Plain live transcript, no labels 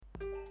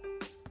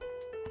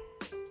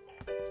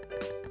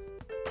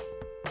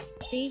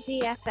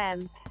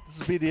BDFM.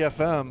 This is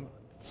BDFM.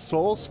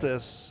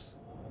 Solstice.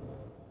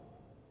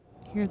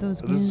 Hear those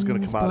This winds is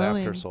going to come out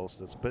blowing. after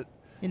solstice, but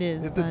It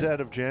is. in the dead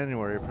of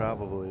January,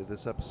 probably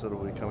this episode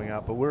will be coming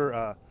out. But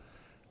we're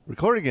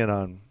recording it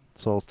on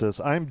solstice.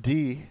 I'm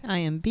D. I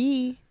am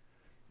B.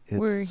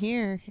 We're It's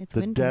here. It's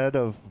the winter. dead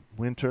of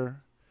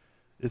winter.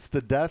 It's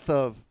the death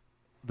of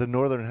the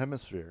northern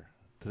hemisphere.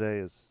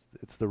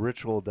 It's the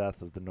ritual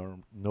death of the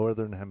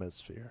northern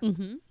hemisphere.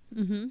 Mm-hmm.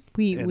 Mm-hmm.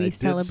 We I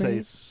celebrate.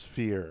 did say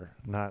sphere,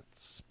 not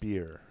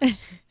spear,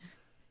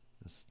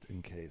 just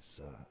in case.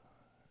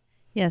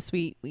 Yes,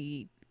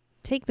 we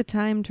take the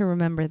time to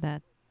remember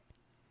that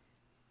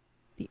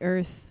the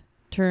earth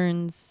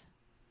turns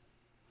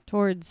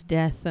towards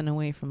death and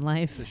away from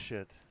life. The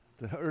shit.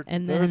 The earth,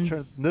 And the then- earth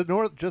turns, the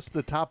north, just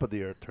the top of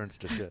the earth turns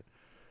to shit.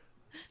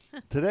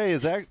 Today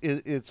is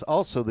it's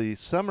also the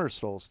summer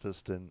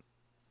solstice in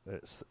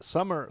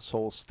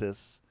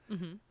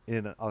Mm-hmm.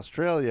 in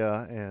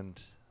Australia and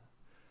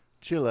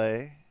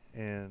Chile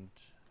and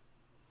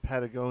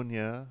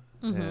Patagonia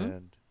Mhm.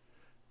 and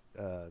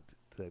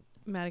the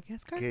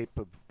Madagascar? Cape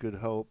of Good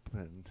Hope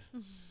and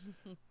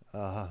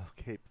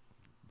Cape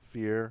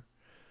Fear,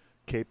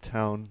 Cape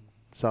Town,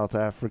 South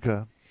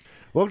Africa.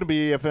 Welcome to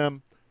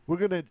BEFM. We're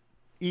going to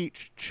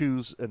each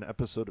choose an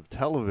episode of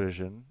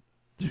television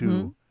to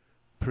Mhm.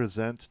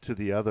 present to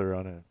the other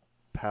on a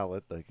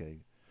palette, like a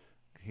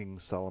King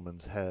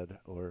Solomon's head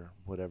or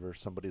whatever,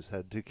 somebody's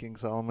head to King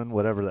Solomon,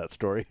 whatever that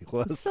story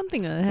was.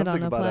 Something a head Something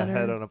on a about platter. a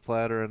head on a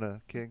platter and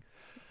a king.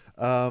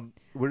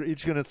 We're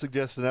each going to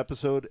suggest an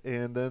episode,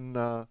 and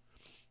then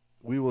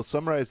we will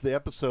summarize the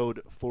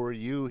episode for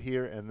you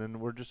here, and then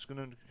we're just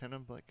going to kind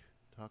of like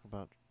talk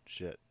about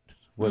shit,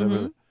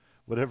 whatever, Mhm.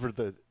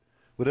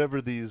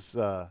 whatever these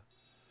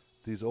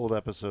old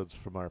episodes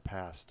from our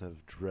past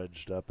have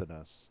dredged up in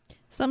us.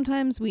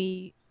 Sometimes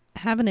we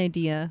have an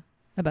idea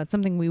about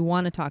something we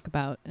want to talk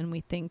about, and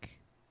we think,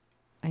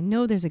 I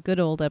know there's a good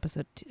old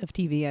episode of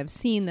TV I've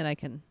seen that I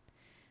can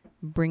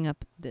bring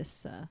up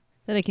this,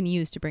 that I can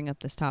use to bring up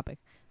this topic.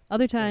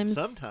 Other And times,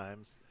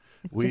 sometimes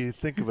it's we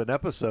just- think of an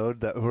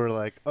episode that we're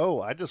like,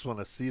 oh, I just want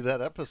to see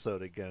that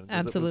episode again.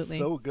 'Cause Absolutely.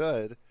 It was so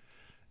good.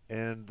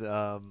 And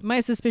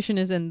my suspicion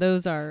is, and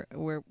those are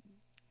where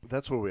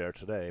that's where we are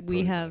today. we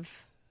pretty have, much.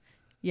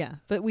 yeah,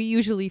 but we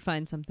usually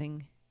find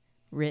something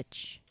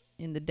rich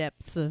in the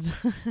depths of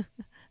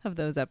of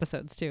those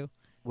episodes too.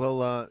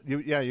 Well,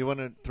 you want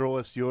to throw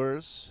us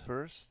yours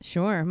first?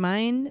 Sure.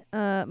 Mine,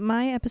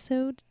 my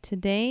episode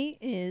today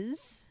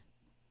is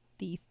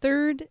the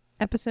third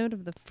episode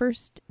of the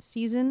first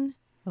season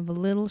of a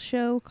little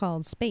show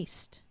called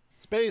Spaced.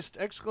 Spaced!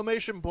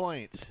 Exclamation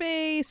point!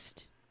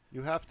 Spaced!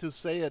 You have to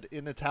say it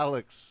in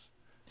italics.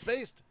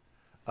 Spaced!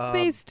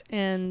 Spaced.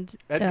 And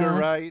Edgar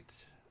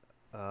Wright,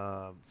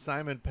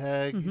 Simon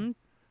Pegg, mhm.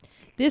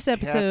 This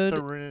episode,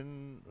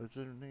 Catherine, what's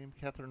her name?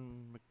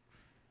 Catherine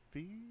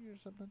McPhee or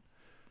something?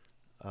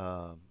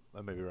 I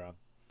may be wrong.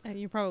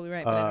 You're probably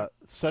right. But I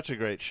don't- Such a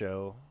great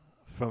show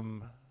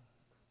from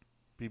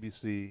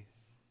BBC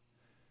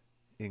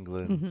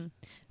England. Mhm.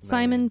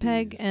 Simon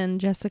Pegg 90s.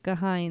 and Jessica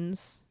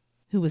Hines,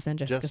 who was then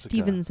Jessica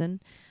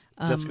Stevenson.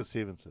 Jessica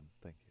Stevenson,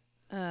 thank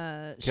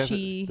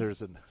you.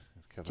 There's an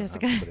Catherine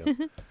Jessica. Hahn,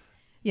 somebody else.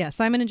 Yeah,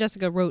 Simon and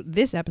Jessica wrote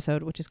this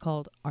episode, which is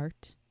called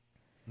Art,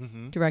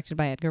 Mm-hmm. directed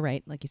by Edgar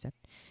Wright, like you said.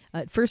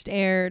 It first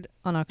aired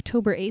on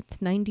October 8th,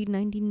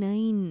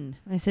 1999.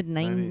 I said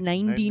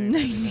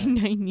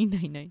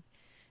 1999.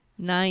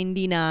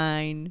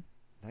 99.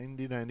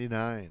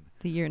 1999.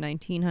 The year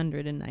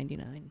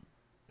 1999.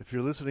 If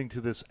you're listening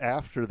to this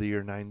after the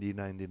year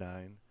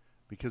 1999,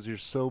 because you're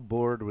so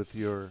bored with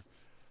your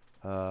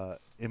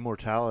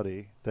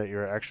immortality that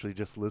you're actually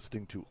just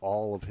listening to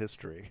all of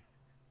history,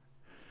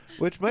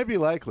 which might be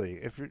likely.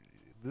 If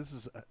this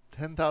is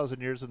 10,000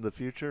 years in the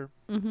future,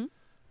 Mm-hmm.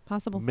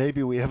 Possible.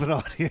 maybe we have an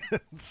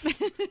audience.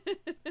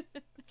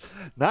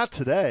 Not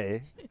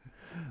today.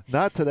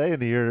 Not today in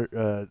the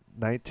year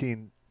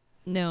 19.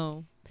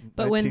 No.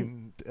 But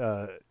 19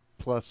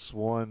 plus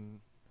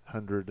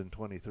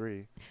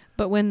 123.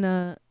 But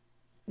when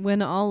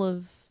all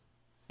of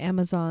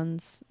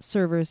Amazon's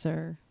servers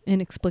are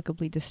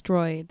inexplicably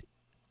destroyed,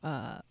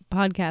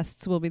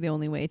 podcasts will be the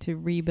only way to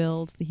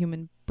rebuild the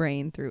human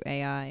brain through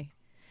AI.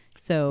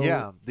 So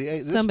Yeah,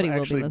 this somebody will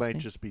be actually might listening.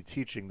 just be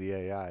teaching the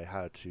AI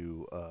how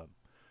to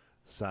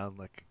sound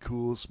like a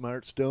cool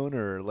smart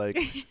stoner, like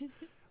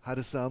how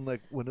to sound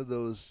like one of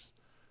those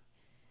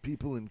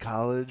people in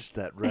college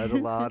that read a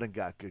lot and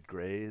got good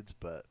grades,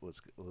 but was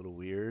a little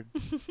weird.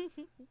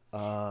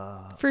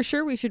 For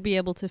sure, we should be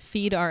able to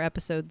feed our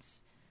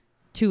episodes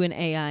to an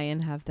AI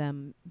and have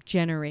them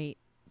generate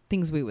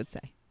things we would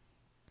say.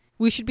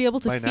 We should be able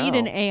to By feed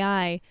an now.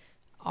 AI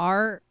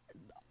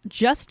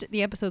just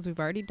the episodes we've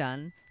already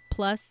done,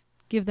 plus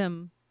give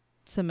them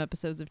some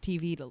episodes of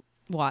TV to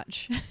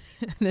watch,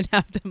 and then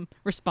have them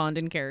respond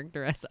in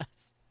character as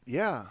us.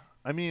 Yeah,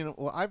 I mean,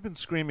 well, I've been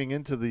screaming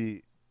into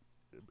the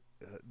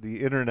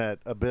internet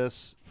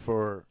abyss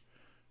for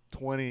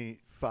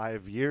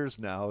 25 years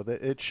now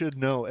that it should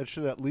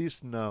at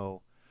least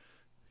know,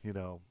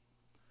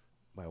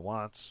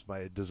 wants,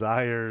 my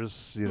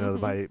desires,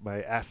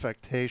 my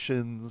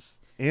affectations.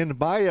 And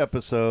my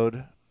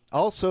episode,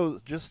 also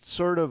just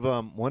sort of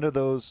one of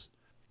those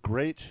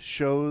great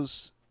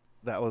shows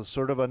that was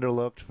sort of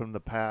underlooked from the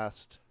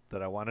past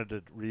that I wanted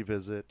to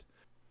revisit.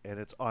 And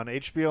it's on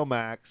HBO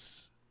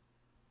Max.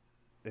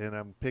 And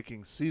I'm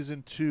picking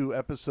Season 2,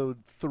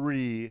 Episode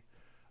 3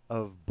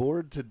 of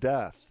Bored to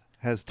Death.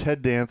 Has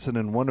Ted Danson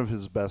in one of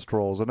his best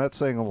roles. And that's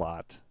saying a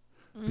lot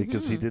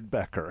because he did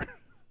Becker.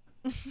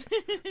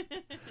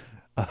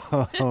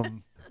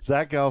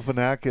 Zach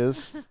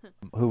Galifianakis,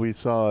 who we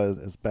saw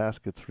as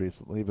Baskets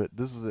recently, but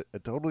this is a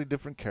totally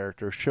different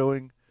character,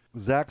 showing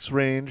Zach's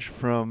range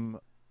from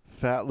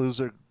fat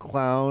loser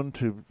clown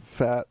to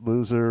fat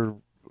loser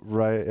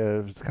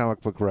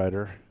comic book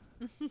writer.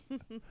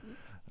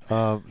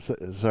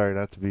 Sorry,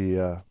 not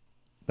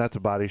to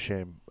body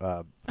shame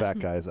fat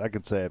guys. I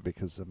can say it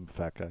because I'm a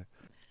fat guy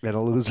and a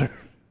loser.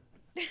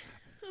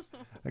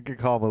 I could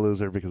call him a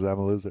loser because I'm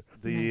a loser.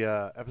 The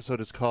Nice.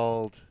 episode is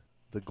called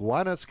 "The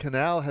Gowanus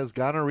Canal Has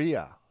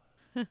Gonorrhea!"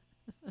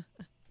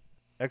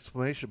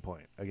 Exclamation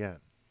point again.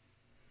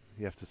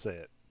 You have to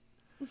say it.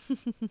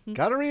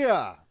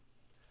 Gonorrhea.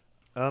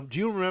 Do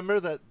you remember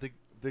that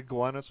the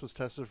Gowanus was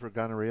tested for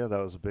gonorrhea?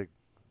 That was a big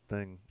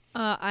thing.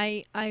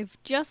 I've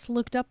just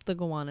looked up the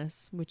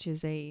Gowanus, which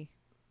is a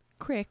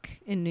crick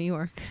in New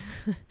York.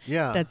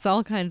 Yeah. That's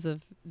all kinds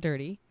of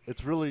dirty.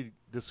 It's really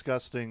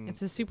disgusting.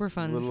 It's a super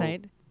fun little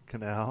site.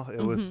 Canal.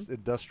 It was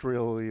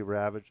industrially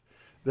ravaged.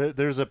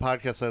 There's a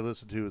podcast I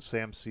listen to with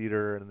Sam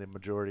Cedar and the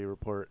Majority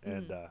Report,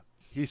 and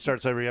he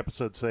starts every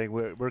episode saying,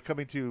 we're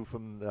coming to you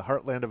from the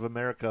heartland of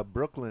America,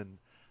 Brooklyn,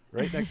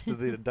 right next to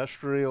the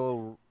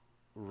industrial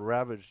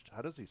ravaged,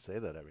 how does he say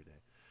that every day?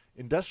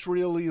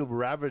 Industrially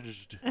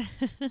ravaged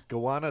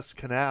Gowanus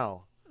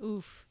Canal.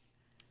 Oof.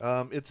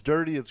 It's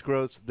dirty, it's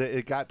gross.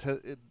 They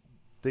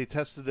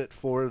tested it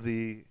for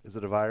is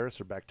it a virus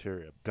or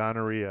bacteria?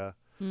 Gonorrhea.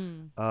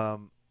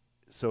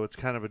 So it's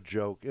kind of a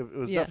joke. It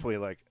was definitely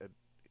like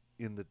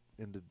in the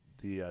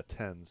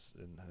tens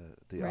and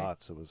the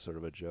aughts. It was sort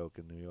of a joke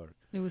in New York.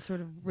 It was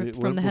sort of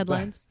ripped from the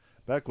headlines.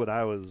 Back when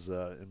I was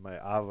in my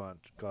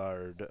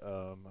avant-garde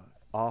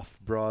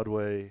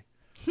off-Broadway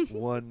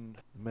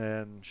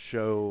one-man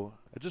show,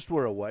 I just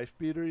wore a wife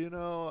beater,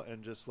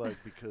 and just like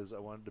because I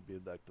wanted to be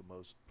like the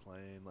most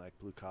plain, like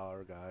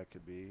blue-collar guy I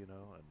could be, and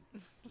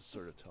just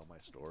sort of tell my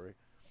story.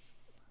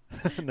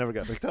 Never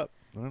got picked up.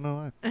 I don't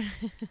know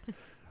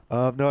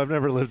why. No, I've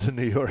never lived in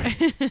New York.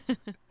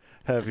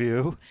 Have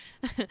you?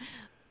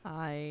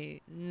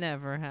 I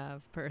never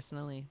have,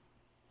 personally.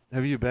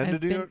 Have you been to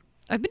New York?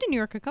 I've been to New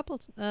York a couple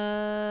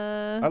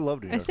I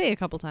love New York. I say a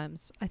couple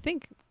times. I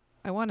think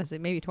I want to say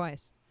maybe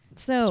twice.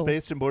 So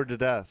Spaced and Bored to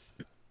Death.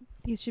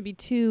 These should be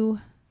 2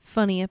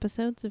 funny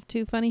episodes of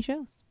 2 funny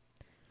shows.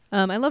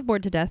 I love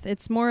Bored to Death.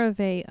 It's more of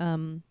a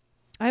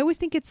I always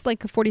think it's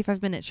like a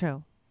 45-minute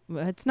show.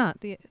 It's not.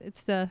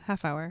 It's a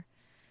half hour.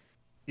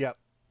 Yep.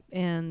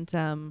 And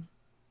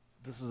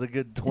this is a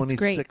good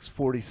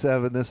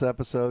 26:47 this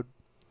episode.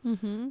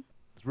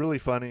 It's really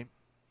funny.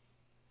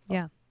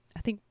 Yeah.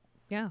 I think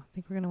we're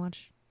going to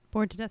watch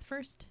Bored to Death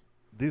first.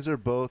 These are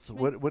both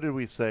what did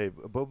we say?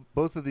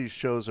 Both of these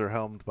shows are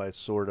helmed by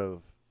sort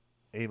of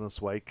aimless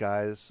white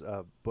guys,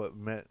 but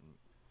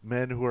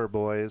men who are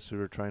boys who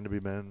are trying to be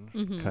men,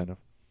 kind of.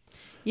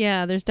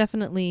 Yeah, there's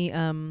definitely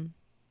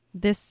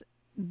this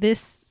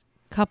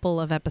couple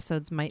of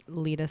episodes might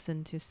lead us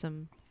into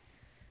some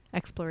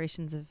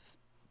explorations of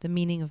the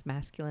meaning of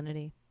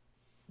masculinity.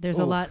 There's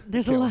a lot.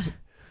 I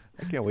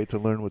can't wait to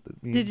learn what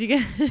that means. Did you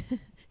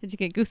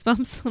get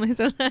goosebumps when I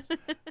said that?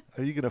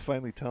 Are you going to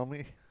finally tell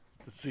me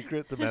the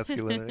secret to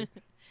masculinity?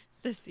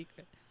 The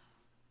secret.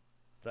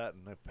 That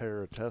and a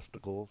pair of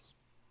testicles.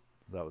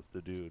 That was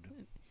the dude.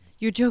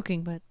 You're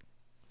joking, but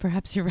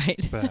perhaps you're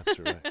right. Perhaps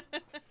you're right.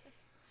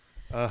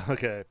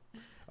 Okay.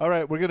 All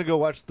right, we're going to go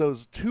watch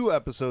those 2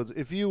 episodes.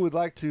 If you would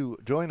like to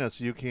join us,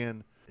 you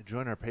can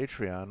join our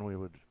Patreon. We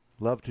would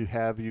love to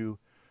have you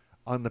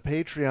on the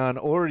Patreon,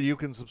 or you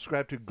can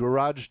subscribe to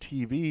Garage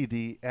TV,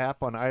 the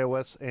app on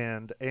iOS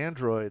and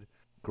Android,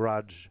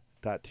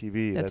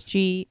 garage.tv. That's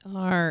GRAGE.TV.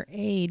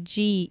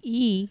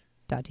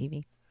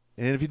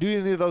 And if you do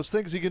any of those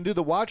things, you can do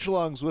the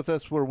watch-alongs with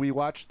us where we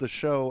watch the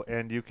show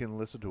and you can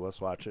listen to us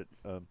watch it.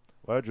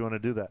 Why would you want to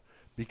do that?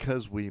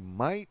 Because we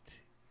might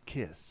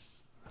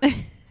kiss.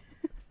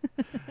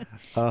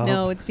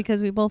 No, it's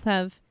because we both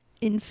have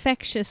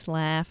infectious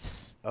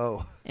laughs.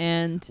 Oh.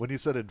 And when you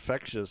said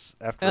infectious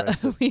after I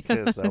said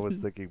kiss, I was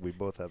thinking we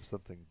both have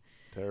something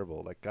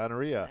terrible, like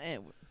gonorrhea.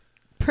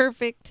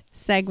 Perfect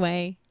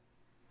segue.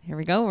 Here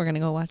we go. We're going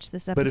to go watch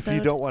this episode. But if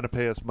you don't want to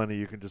pay us money,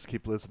 you can just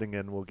keep listening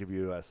and we'll give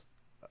you a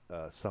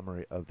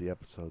summary of the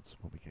episodes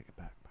when we get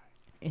back. Bye.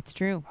 It's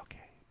true. Okay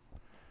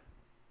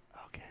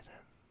then.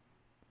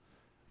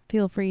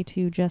 Feel free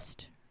to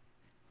just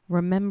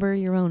remember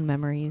your own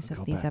memories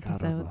of these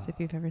episodes if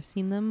you've ever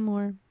seen them,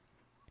 or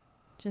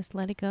just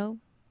let it go.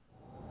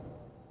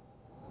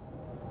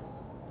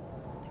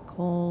 The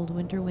cold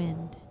winter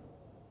wind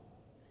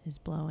is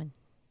blowing.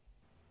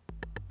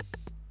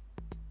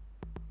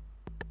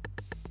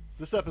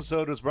 This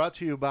episode was brought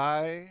to you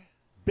by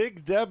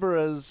Big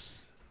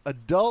Deborah's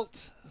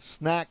Adult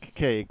Snack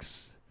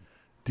Cakes.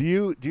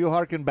 Do you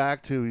harken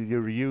back to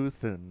your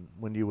youth and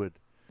when you would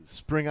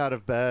spring out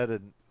of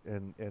bed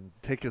and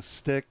take a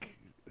stick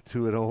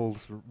to an old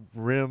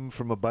rim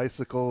from a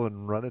bicycle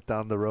and run it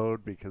down the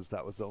road because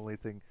that was the only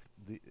thing,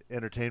 the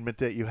entertainment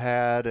that you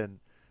had, and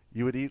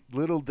you would eat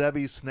Little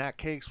Debbie's snack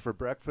cakes for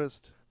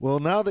breakfast? Well,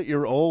 now that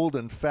you're old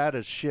and fat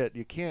as shit,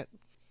 you can't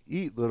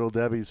eat Little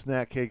Debbie's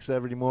snack cakes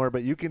anymore,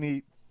 but you can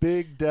eat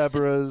Big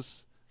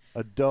Deborah's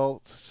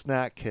adult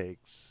snack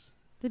cakes.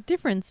 The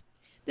difference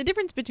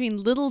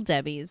between Little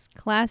Debbie's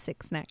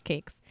classic snack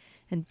cakes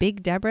and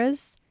Big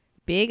Deborah's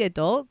big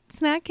adult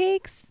snack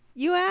cakes,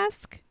 you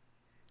ask?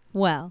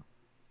 Well,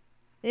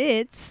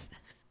 it's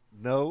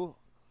no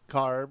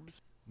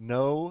carbs,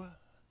 no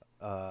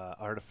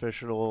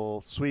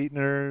artificial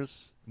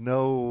sweeteners,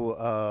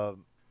 no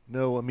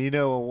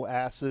amino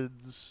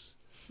acids,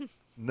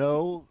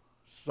 no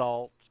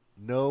salt,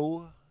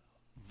 no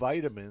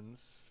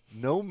vitamins,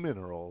 no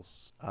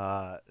minerals,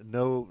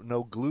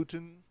 no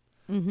gluten,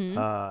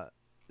 no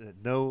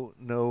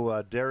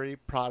dairy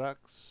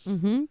products,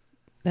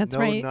 That's no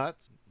right.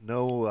 nuts,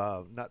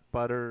 no nut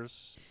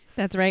butters.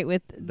 That's right.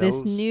 With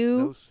this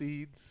no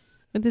seeds.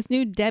 With this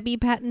new Debbie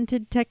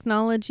patented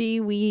technology,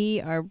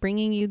 we are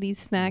bringing you these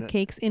snack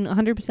cakes in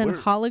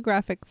 100%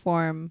 holographic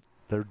form.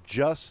 They're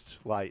just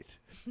light.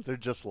 They're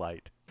just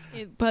light.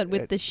 But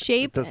with the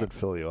shape, it doesn't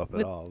fill you up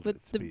at all.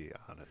 To be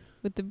honest,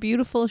 with the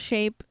beautiful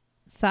shape,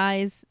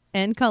 size,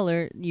 and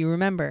color, you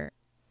remember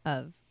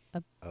of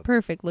a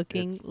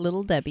perfect-looking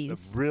Little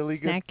Debbie's a really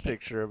snack good cake.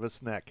 picture of a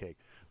snack cake.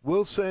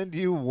 We'll send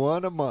you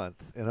one a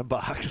month in a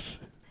box,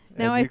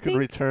 now and you can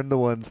return the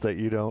ones that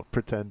you don't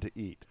pretend to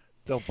eat.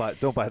 Don't buy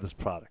this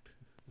product.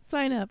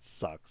 Sign up. It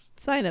sucks.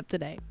 Sign up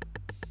today.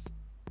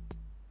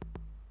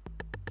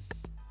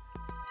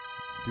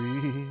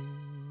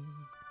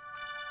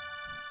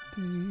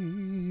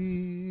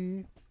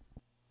 D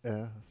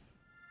F.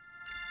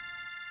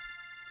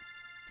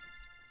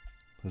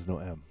 There's no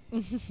M.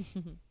 We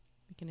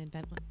can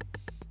invent one.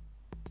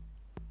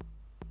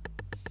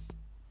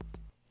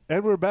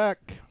 And we're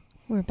back.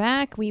 We're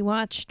back. We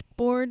watched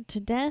Bored to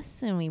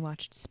Death and we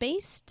watched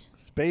Spaced.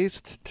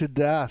 Spaced to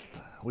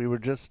Death. We were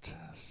just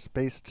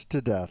spaced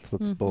to death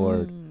with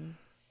Bored.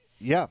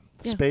 Yeah.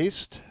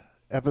 Spaced.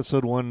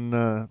 Episode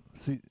 1,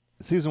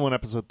 Season 1,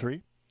 Episode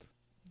 3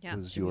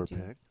 was your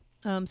pick.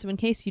 So in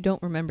case you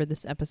don't remember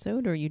this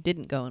episode or you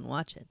didn't go and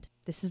watch it,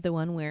 this is the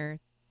one where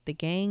the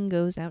gang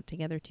goes out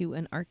together to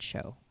an art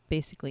show.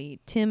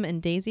 Basically, Tim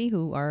and Daisy,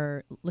 who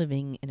are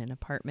living in an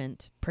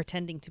apartment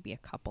pretending to be a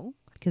couple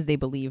because they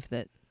believe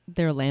that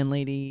their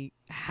landlady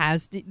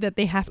that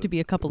they have to be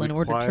a couple in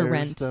order to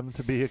rent. Them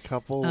to be a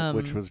couple,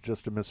 which was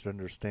just a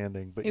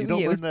misunderstanding. But you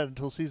don't learn that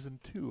until season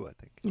 2, I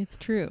think. It's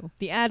true.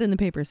 The ad in the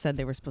paper said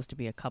they were supposed to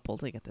be a couple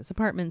to get this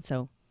apartment,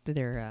 so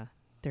they're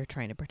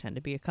trying to pretend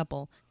to be a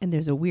couple. And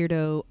there's a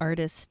weirdo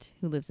artist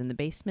who lives in the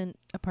basement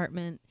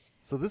apartment.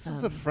 So this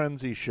is a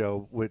frenzy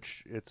show,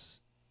 which it's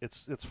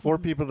 4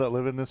 people that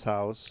live in this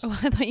house. Oh,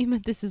 I thought you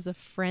meant this is a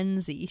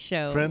frenzy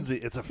show. Frenzy.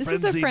 It's a frenzy show.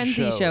 This is a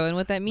frenzy show, and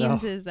what that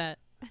means is that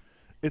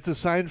it's a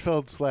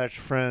Seinfeld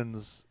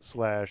 /Friends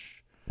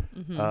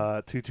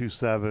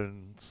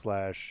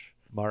 /227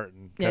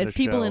 /Martin. Yeah, it's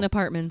people show. in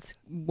apartments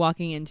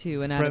walking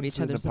into and out of each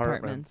Friends in other's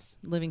apartments,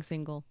 living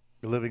single.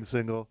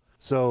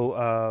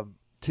 So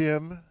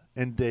Tim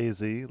and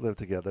Daisy live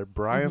together.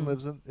 Brian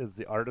is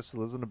the artist who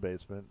lives in the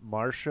basement.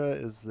 Marcia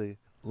is the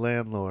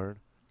landlord.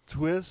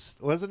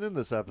 Twist wasn't in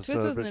this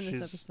episode, but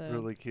she's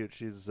really cute.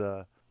 She's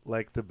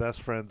like the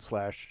best friend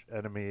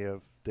 /enemy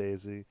of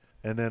Daisy.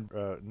 And then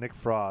Nick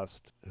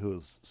Frost, who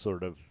is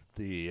sort of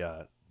the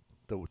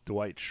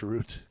Dwight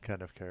Schrute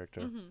kind of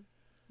character.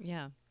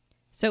 Yeah.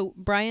 So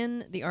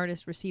Brian, the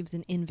artist, receives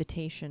an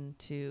invitation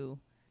to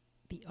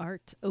the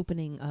art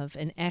opening of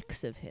an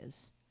ex of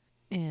his,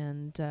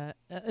 and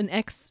an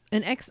ex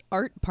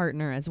art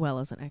partner as well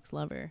as an ex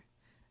lover.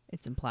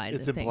 It's implied.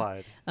 It's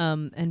implied.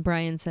 And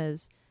Brian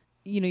says,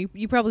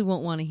 you probably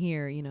won't want to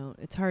hear,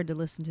 it's hard to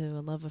listen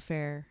to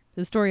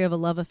the story of a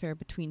love affair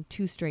between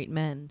 2 straight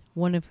men,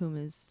 one of whom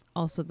is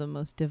also the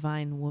most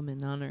divine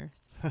woman on earth.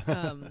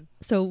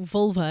 So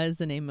Vulva is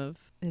the name of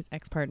his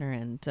ex-partner,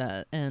 and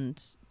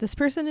this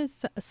person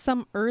is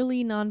some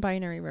early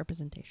non-binary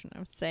representation, I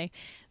would say.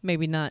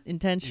 Maybe not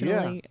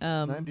intentionally.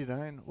 Yeah,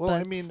 99.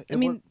 Well,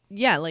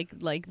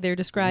 like they're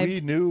described.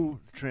 We knew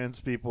trans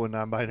people and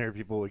non-binary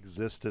people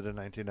existed in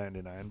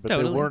 1999, but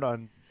totally. They weren't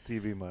on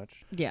TV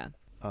much. Yeah.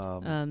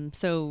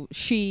 So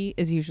she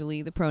is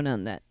usually the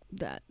pronoun that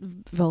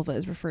Vulva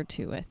is referred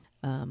to with.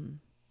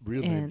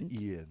 Real name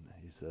Ian,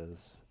 he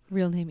says.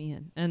 Real name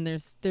Ian. And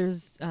there's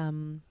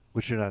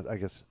which you're not, I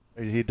guess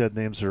he dead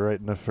names her right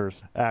in the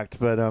first act,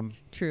 but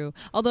true.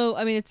 Although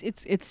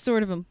it's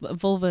sort of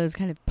vulva is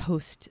kind of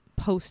post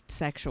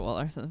sexual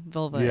or something.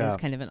 Vulva is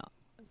kind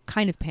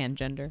of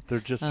pangender.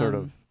 They're just sort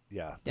of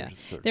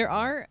There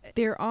are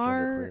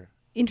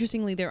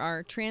interestingly, there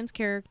are trans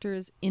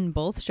characters in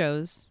both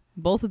shows.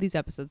 both of these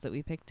episodes that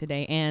we picked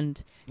today,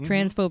 and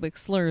transphobic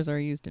slurs are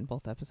used in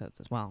both episodes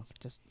as well. So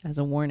just as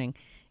a warning,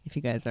 if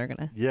you guys are going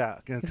to... Yeah,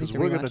 because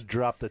we're going to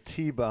drop the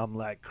T-bomb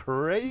like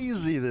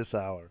crazy this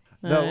hour.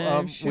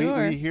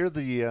 Sure. We hear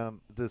the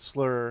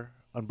slur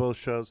on both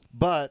shows,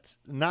 but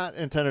not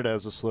intended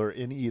as a slur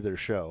in either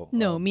show.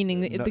 No,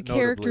 meaning the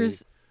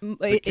characters...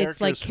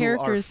 It's like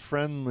characters who are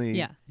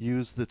friendly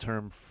use the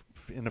term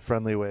in a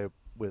friendly way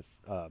with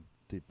the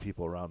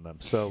people around them.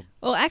 So,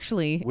 well,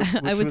 actually, which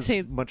I would was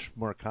say much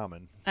more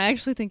common. I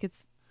actually think it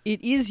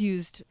is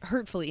used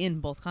hurtfully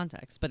in both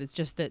contexts, but it's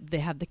just that they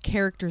have the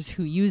characters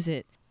who use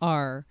it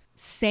are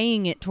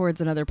saying it towards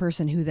another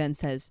person who then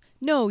says,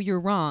 "No, you're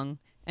wrong,"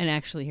 and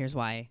actually, here's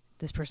why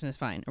this person is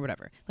fine or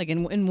whatever. Like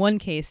in one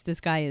case, this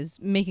guy is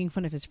making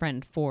fun of his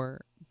friend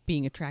for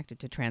being attracted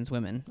to trans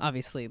women.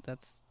 Obviously,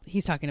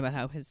 he's talking about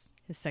how his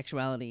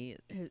sexuality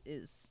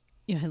is,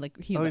 like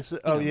he's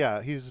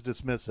he's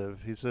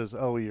dismissive. He says,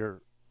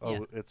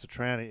 it's a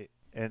tranny,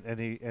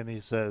 and he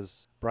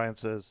says, Brian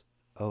says,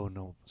 oh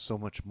no, so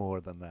much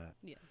more than that.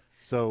 Yeah.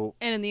 So,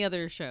 and in the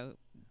other show,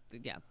 the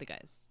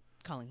guy's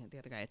calling the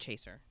other guy a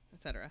chaser,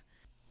 etc.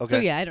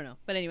 Okay. So I don't know,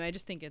 but anyway, I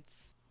just think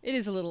it's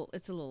a little.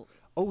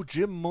 Oh,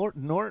 Jim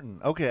Norton.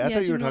 Okay, I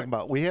thought you were talking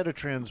about. We had a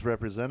trans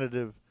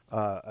representative,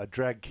 a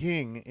drag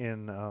king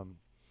in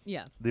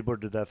the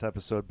Bored to Death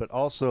episode, but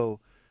also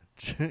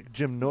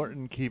Jim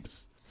Norton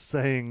keeps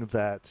saying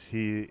that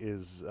he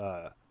is.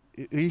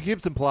 He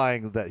keeps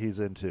implying that he's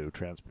into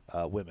trans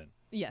women.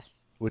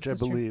 Yes, which I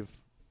believe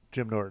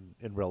Jim Norton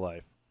in real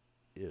life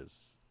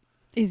is.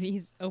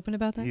 He's open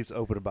about that? He's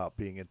open about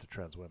being into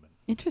trans women.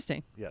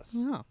 Interesting. Yes.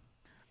 Wow.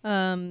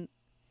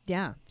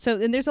 Yeah. So,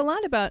 and there's a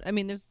lot about. I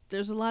mean,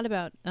 there's a lot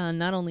about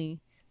not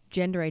only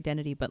gender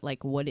identity, but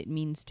like what it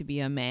means to be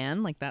a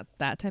man, like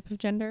that type of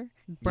gender.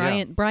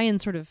 Brian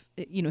sort of,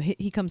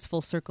 he comes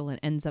full circle and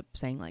ends up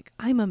saying like,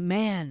 "I'm a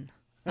man.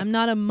 I'm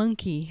not a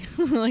monkey.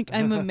 Like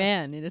I'm a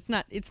man." And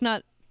it's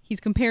not. He's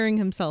comparing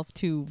himself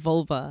to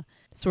vulva,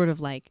 sort of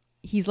like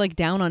he's like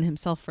down on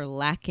himself for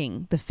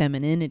lacking the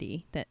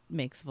femininity that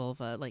makes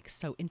vulva like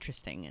so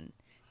interesting and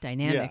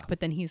dynamic. Yeah. But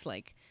then he's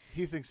like,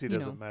 he thinks he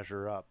doesn't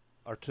measure up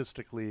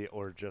artistically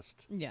or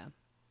just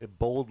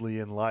boldly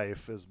in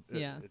life as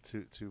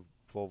to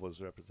vulva's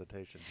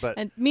representation. But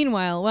and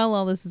meanwhile, while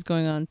all this is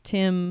going on,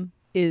 Tim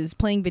is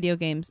playing video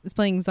games. Is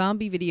playing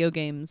zombie video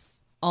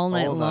games all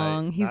night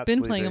long. He's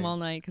been playing them all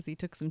night because he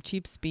took some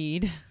cheap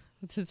speed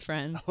with his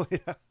friend. Oh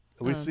yeah.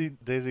 We see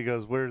Daisy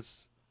goes,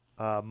 "Where's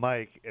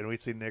Mike?" And we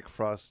see Nick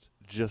Frost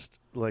just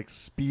like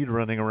speed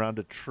running around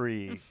a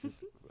tree,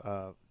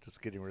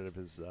 just getting rid of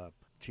his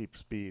cheap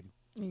speed.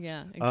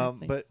 Yeah,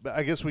 exactly. But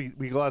I guess we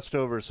glossed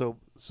over. So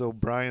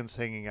Brian's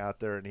hanging out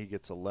there and he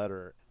gets a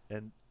letter,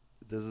 and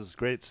there's this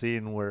great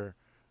scene where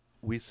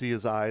we see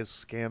his eyes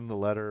scan the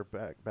letter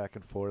back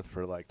and forth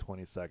for like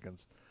 20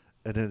 seconds,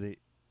 and in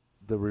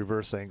the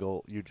reverse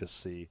angle you just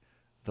see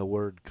the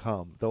word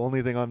 "come." The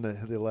only thing on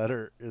the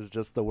letter is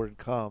just the word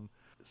 "come,"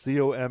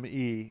 COME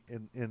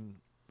in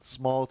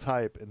small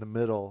type in the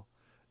middle,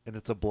 and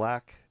it's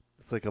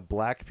like a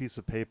black piece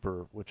of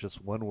paper with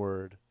just one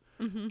word.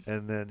 Mm-hmm.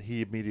 And then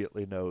he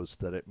immediately knows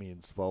that it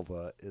means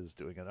vulva is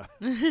doing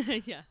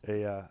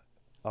a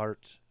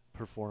art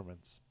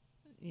performance.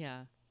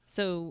 Yeah.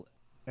 So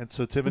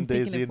Tim and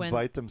Daisy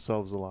invite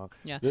themselves along.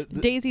 Yeah.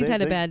 Daisy's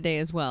had a bad day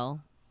as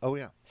well. Oh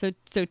yeah. So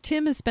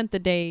Tim has spent the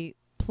day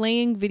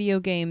playing video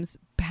games,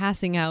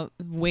 passing out,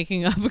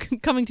 waking up,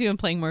 coming to and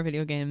playing more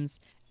video games,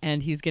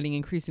 and he's getting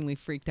increasingly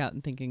freaked out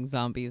and thinking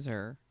zombies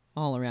are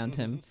all around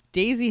him.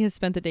 Daisy has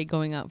spent the day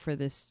going out for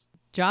this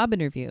job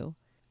interview,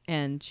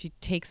 and she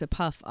takes a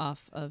puff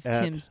off of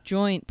Tim's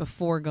joint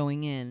before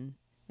going in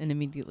and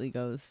immediately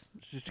goes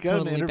she's got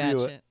totally an interview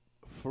batshit.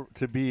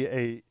 to be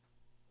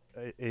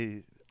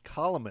a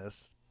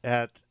columnist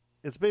at,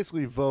 it's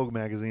basically Vogue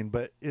magazine,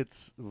 but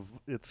it's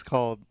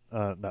called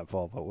not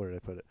Vogue, but where did I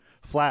put it?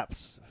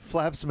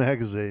 Flaps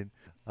magazine,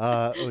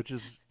 which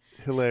is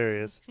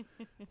hilarious.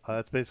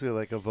 It's basically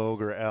like a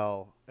Vogue or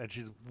Elle, and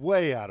she's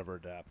way out of her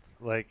depth.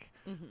 Like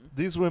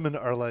these women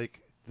are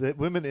like, the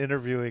women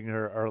interviewing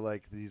her are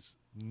like these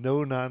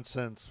no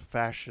nonsense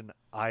fashion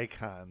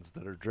icons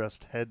that are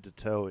dressed head to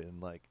toe in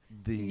like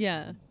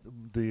the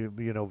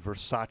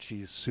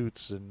Versace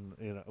suits and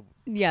fancy.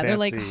 They're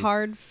like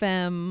hard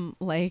femme,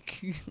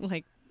 like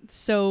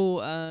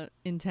so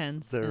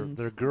intense. They're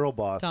girl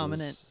bosses,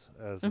 dominant,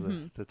 as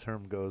the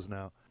term goes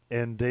now.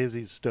 And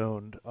Daisy's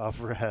stoned off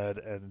her head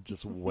and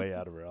just way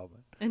out of her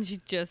element. And she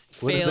just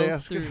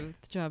fails through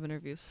the job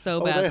interview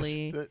so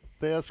badly.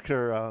 They ask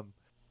her,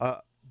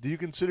 "Do you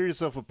consider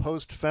yourself a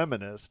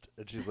post-feminist?"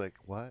 And she's like,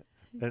 "What?"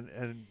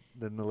 And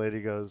then the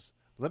lady goes,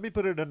 "Let me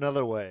put it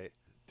another way.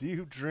 Do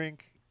you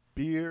drink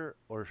beer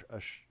or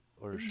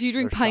do you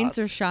drink pints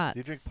or shots?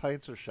 Do you drink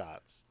pints or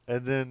shots?"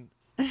 And then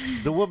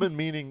the woman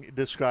meaning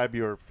describe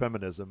your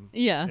feminism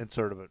in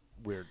sort of a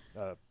weird,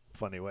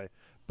 funny way.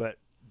 But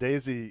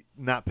Daisy,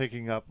 not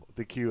picking up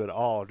the cue at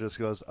all, just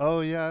goes,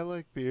 "Oh yeah, I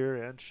like beer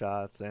and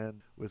shots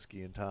and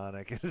whiskey and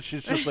tonic." And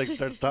she's just like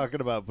starts talking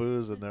about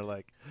booze, and they're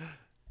like,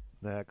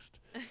 Next.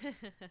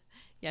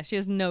 Yeah, she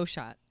has no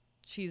shot.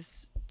 She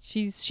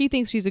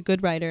thinks she's a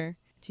good writer.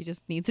 She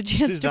just needs a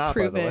chance to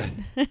prove it.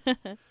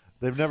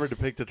 They've never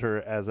depicted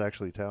her as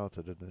actually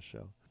talented in this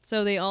show.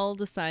 So they all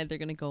decide they're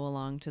going to go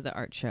along to the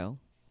art show.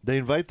 They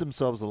invite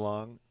themselves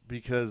along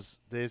because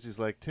Daisy's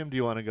like, Tim, do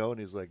you want to go? And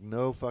he's like,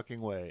 no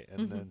fucking way.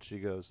 And then she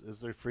goes, is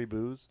there free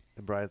booze?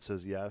 And Brian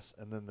says yes.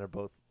 And then they're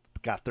both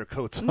got their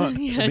coats on.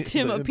 Yeah,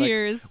 Tim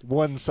appears. Like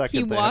 1 second.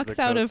 He walks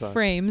out of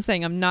frame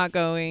saying, I'm not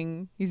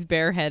going. He's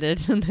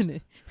bareheaded. And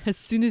then as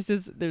soon as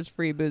there's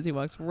free booze, he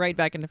walks right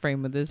back into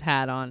frame with his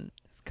hat on,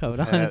 his coat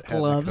on, his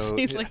gloves.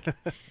 He's like,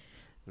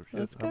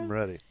 I'm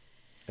ready.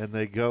 And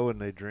they go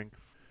and they drink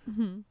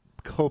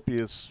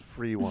copious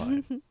free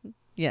wine.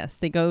 Yes,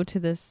 they go to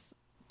this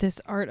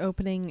art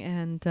opening,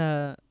 and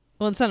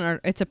well, it's not an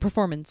art. It's a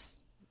performance.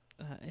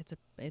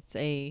 It's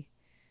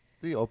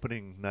the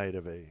opening night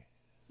of a.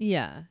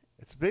 Yeah.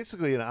 It's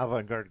basically an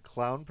avant-garde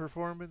clown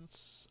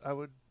performance, I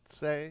would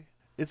say.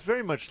 It's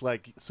very much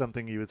like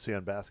something you would see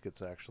on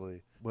Baskets,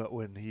 actually,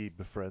 when he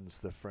befriends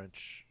the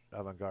French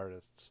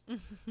avant-gardists.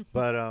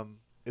 But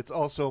it's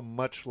also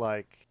much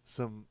like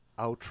some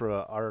outre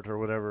art or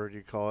whatever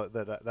you call it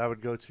that I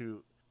would go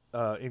to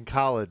in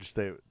college.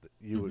 They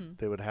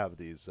would have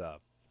these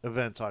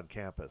events on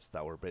campus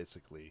that were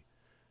basically,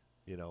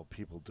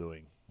 people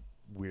doing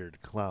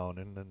weird clown,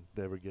 and then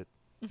they would get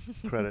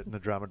credit in the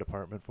drama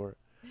department for it.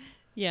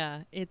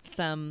 Yeah, it's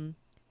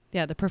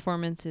the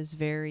performance is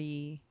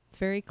very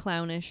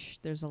clownish.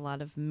 There's a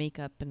lot of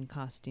makeup and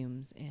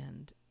costumes,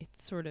 and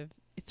it's sort of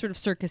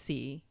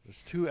circusy.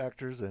 There's 2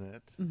 actors in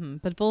it.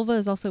 But Vulva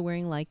is also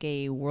wearing like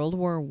a World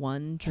War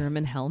I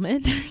German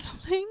helmet or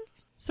something,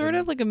 sort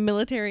of like a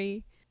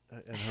military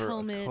and her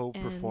helmet.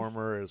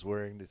 Co-performer is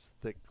wearing these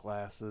thick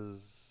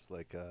glasses,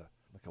 like a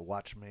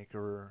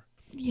watchmaker.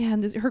 Yeah,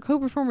 and her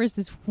co-performer is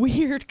this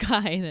weird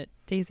guy that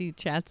Daisy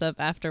chats up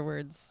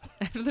afterwards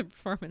after the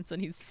performance,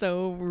 and he's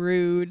so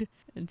rude,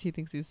 and she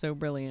thinks he's so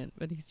brilliant,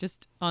 but he's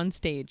just on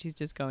stage. He's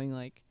just going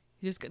like,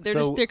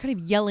 they're kind of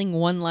yelling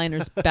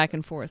one-liners back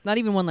and forth. Not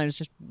even one-liners,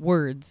 just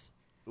words.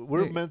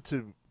 We're meant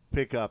to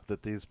pick up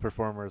that these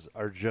performers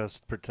are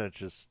just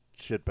pretentious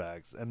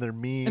shitbags, and they're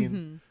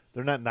mean.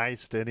 They're not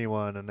nice to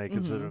anyone, and they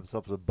consider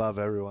themselves above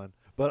everyone.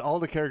 But all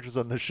the characters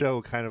on the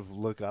show kind of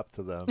look up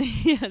to them.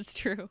 Yeah, it's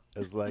true.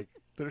 As like,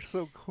 they're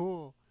so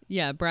cool.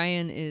 Yeah,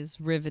 Brian is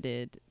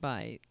riveted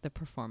by the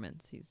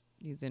performance. He's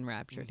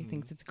enraptured. He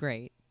thinks it's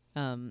great.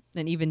 And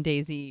even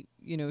Daisy,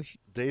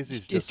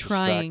 Daisy's just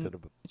trying.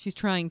 She's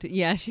trying to.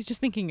 Yeah, she's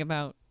just thinking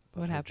about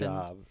what happened.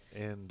 Job.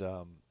 And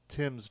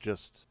Tim's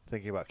just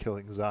thinking about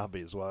killing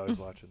zombies while I was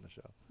watching the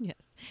show.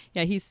 Yes.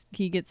 Yeah,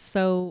 he gets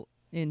so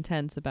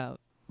intense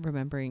about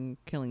remembering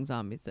killing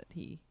zombies that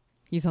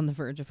he's on the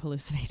verge of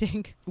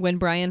hallucinating. When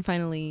Brian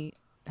finally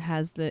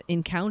has the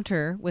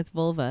encounter with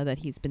Vulva that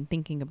he's been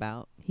thinking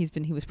about, he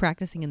was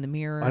practicing in the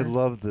mirror. I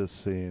love this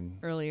scene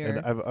earlier,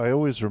 and I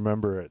always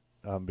remember it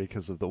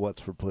because of the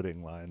 "What's for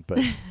pudding" line. But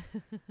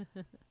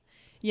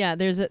yeah,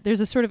 there's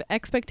a sort of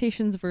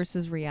expectations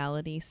versus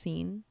reality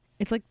scene.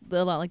 It's like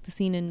a lot like the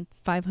scene in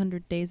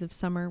 500 Days of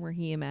Summer where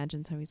he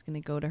imagines how he's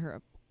going to go to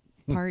her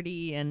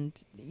party and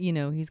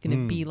he's going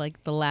to be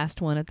like the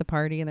last one at the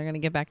party, and they're going to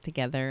get back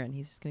together, and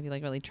he's just going to be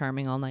like really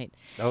charming all night.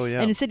 Oh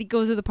yeah. And instead he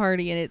goes to the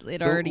party, and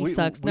it already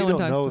sucks. No one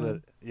talks to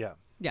him.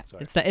 Yeah.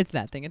 Sorry. It's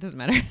that thing. It doesn't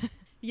matter.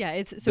 Yeah,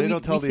 it's so they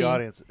don't tell the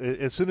audience.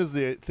 As soon as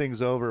the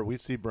thing's over, we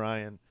see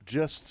Brian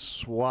just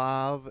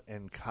suave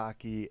and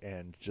cocky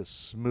and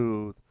just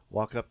smooth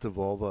walk up to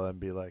Vulva and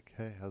be like,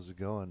 "Hey, how's it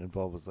going?" And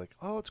Vulva's like,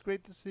 "Oh, it's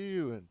great to see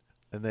you."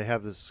 And they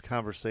have this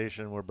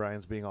conversation where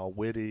Brian's being all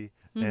witty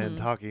and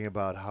talking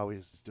about how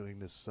he's doing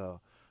this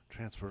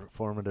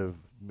transformative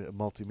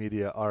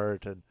multimedia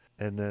art, and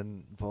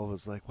then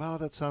Vulva's like, "Wow,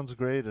 that sounds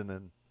great." And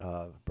then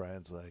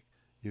Brian's like,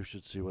 "You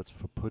should see what's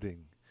for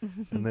pudding."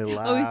 And they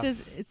laugh. Oh, he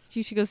says,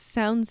 she goes,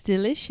 "Sounds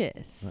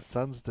delicious." That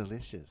sounds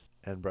delicious.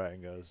 And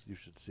Brian goes, "You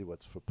should see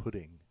what's for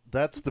pudding."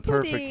 That's the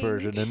perfect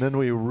version. And then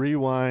we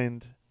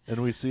rewind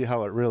and we see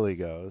how it really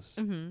goes.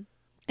 And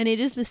it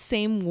is the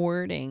same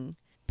wording,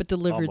 but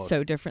delivered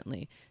so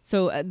differently.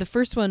 So the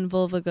first one,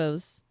 Vulva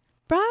goes,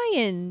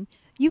 "Brian,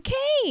 you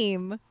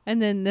came."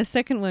 And then the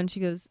second one, she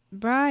goes,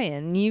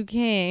 "Brian, you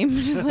came."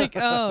 She's like,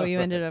 "Oh,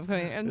 you ended up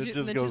coming." And then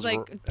she's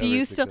like,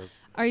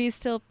 are you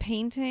still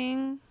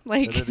painting?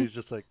 Like, and then he's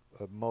just like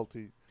a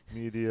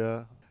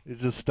multimedia.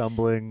 He's just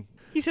stumbling.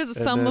 He says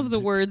some of the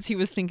words he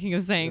was thinking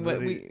of saying,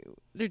 but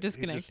they're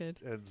disconnected.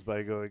 He just ends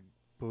by going,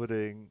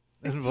 "Pudding."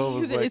 And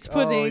Vulva's like, "It's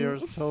pudding." "Oh, you're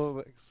so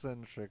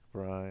eccentric,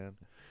 Brian."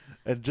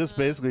 And just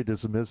basically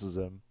dismisses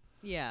him.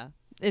 Yeah.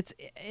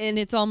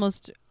 It's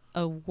almost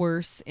a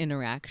worse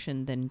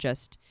interaction than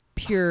just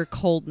pure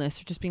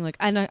coldness or just being like,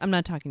 I'm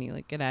not talking to you,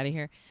 like, get out of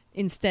here.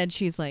 Instead,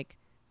 she's like,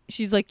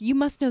 "You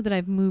must know that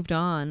I've moved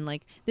on.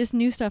 Like, this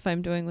new stuff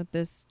I'm doing with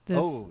this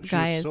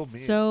guy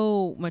is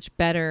so much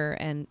better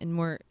and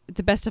more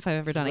the best stuff I've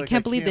ever done. Like, I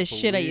can't believe this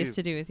shit I used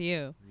to do with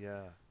you."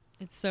 Yeah.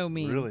 It's so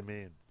mean. Really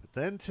mean. But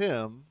then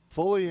Tim,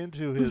 fully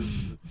into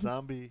his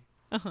zombie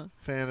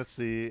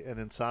fantasy and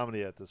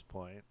insomnia at this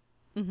point,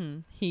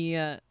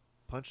 He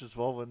punches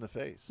Volva in the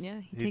face.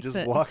 yeah, he just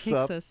walks takes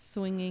up, a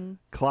swinging.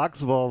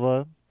 clocks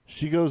Volva.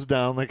 She goes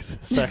down like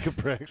a sack of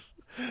bricks,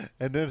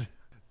 and then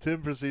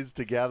Tim proceeds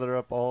to gather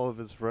up all of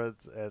his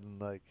friends and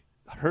like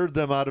herd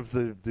them out of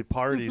the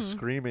party,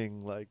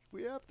 screaming like,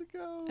 "We have to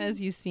go!" As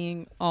he's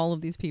seeing all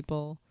of these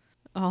people,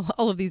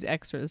 all of these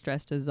extras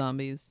dressed as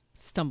zombies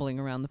stumbling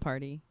around the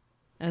party,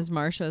 as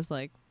Marsha's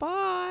like,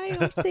 "Bye,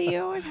 I'll see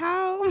you at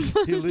home."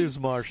 He leaves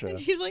Marsha.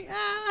 He's like,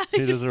 "Ah!" He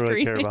he's doesn't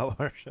really care screaming. about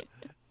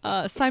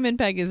Marsha. Simon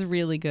Pegg is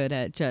really good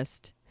at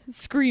just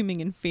screaming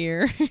in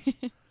fear.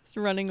 Just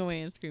running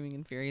away and screaming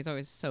in fear. He's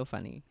always so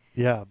funny.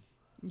 Yeah.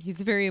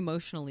 He's very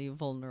emotionally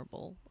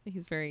vulnerable.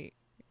 He's very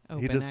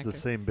open He does actor. the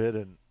same bit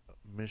in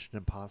Mission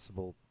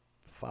Impossible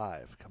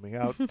 5 coming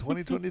out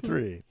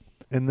 2023.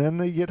 And then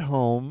they get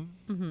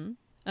home.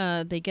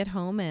 They get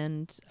home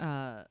and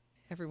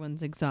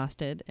everyone's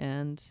exhausted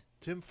and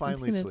Tim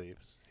finally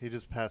sleeps. He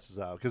just passes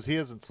out because he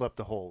hasn't slept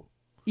the whole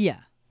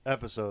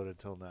episode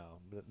until now.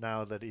 But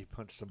now that he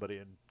punched somebody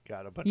and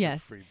got a bunch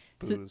of free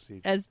booze.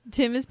 So as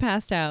Tim is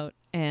passed out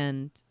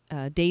and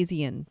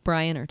Daisy and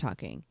Brian are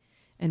talking,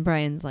 and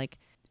Brian's like,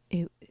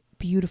 It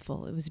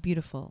was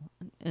beautiful.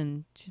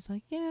 And she's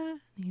like, yeah.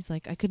 And he's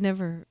like, I could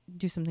never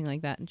do something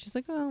like that. And she's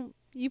like, oh,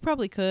 you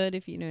probably could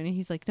if you know. And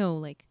he's like, no,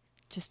 like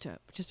just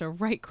a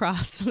right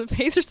cross to the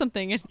face or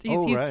something. And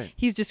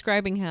he's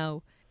describing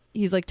how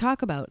he's like,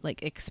 talk about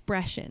like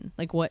expression,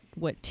 like what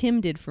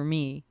Tim did for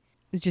me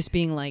is just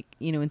being like,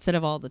 instead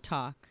of all the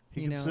talk.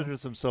 He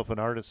considers himself an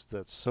artist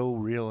that's so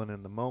real and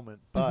in the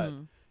moment, but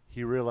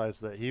he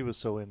realized that he was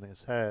so in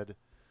his head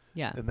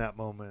in that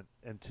moment,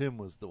 and Tim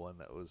was the one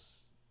that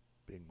was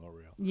being more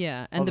real.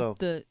 Yeah, and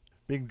the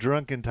being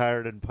drunk and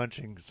tired and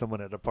punching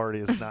someone at a party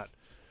is not.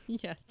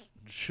 Yes,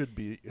 should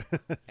be.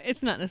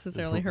 It's not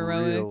necessarily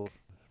heroic.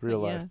 Real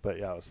life, but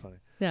yeah, it was funny.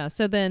 Yeah.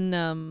 So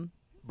then,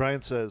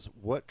 Brian says,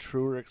 "What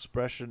truer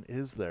expression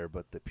is there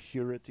but the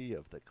purity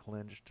of the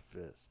clenched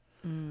fist?"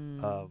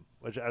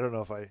 Which I don't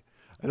know if I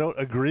don't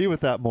agree with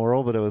that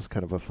moral, but it was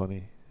kind of a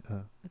funny.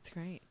 That's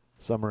great.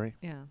 Summary.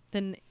 Yeah.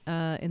 Then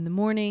in the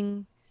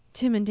morning,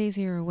 Tim and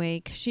Daisy are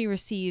awake. She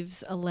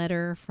receives a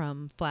letter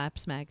from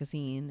Flaps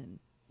magazine, and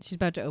she's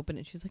about to open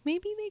it. She's like,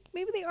 maybe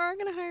they are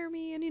going to hire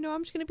me, and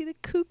I'm just going to be the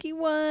kooky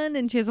one.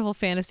 And she has a whole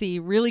fantasy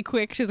really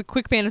quick. She has a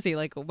quick fantasy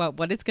like about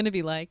what it's going to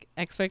be like,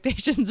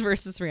 expectations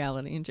versus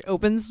reality. And she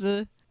opens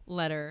the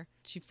letter.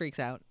 She freaks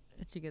out.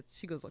 She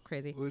goes like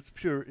crazy. Well, it's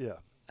pure, yeah.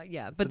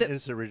 Yeah, but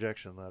it's a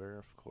rejection letter,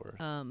 of course.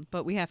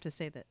 But we have to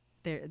say that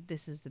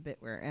this is the bit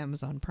where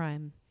Amazon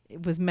Prime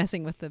was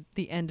messing with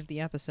the end of the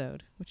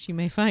episode, which you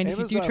may find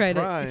if you try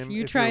to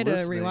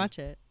rewatch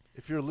it.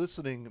 If you're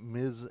listening,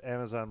 Ms.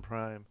 Amazon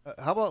Prime,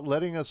 how about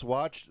letting us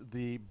watch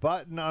the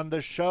button on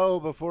the show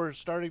before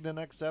starting the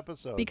next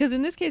episode? Because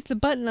in this case, the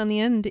button on the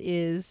end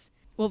is,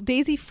 well,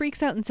 Daisy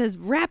freaks out and says,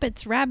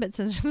 rabbits.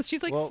 And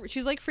she's like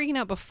freaking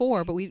out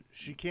before, but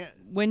she can't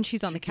when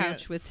she's on the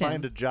couch with Tim.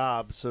 Find a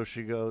job, so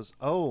she goes,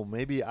 oh,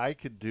 maybe I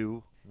could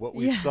do what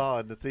we saw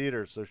in the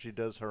theater. So she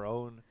does her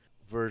own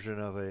version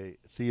of a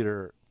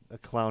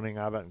clowning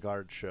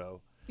avant-garde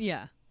show.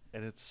 Yeah.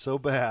 And it's so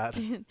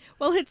bad.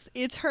 Well,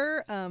 it's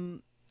her,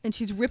 and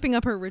she's ripping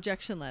up her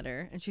rejection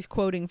letter, and she's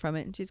quoting from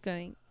it, and she's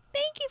going,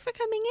 thank you for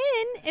coming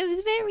in. It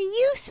was very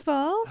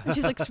useful. And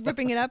she's like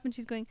ripping it up, and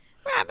she's going,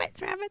 rabbits.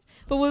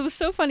 But what was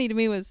so funny to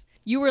me was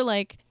you were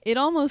like, it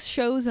almost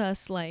shows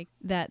us like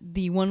that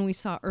the one we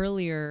saw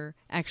earlier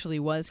actually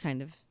was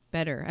kind of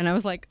better. And I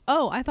was like,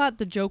 oh, I thought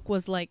the joke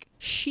was like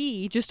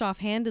she just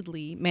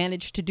offhandedly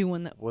managed to do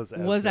one that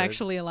was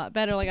actually a lot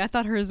better. Like I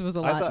thought hers was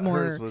a lot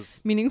more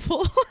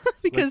meaningful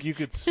because like you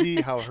could see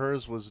how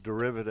hers was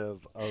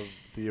derivative of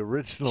the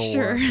original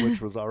one, which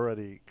was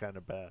already kind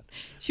of bad.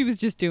 She was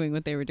just doing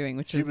what they were doing,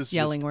 which was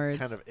yelling words,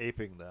 kind of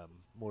aping them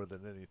more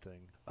than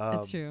anything.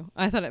 That's true.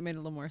 I thought it made a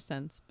little more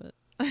sense, but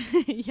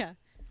yeah.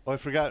 Oh, I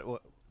forgot.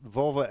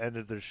 Volva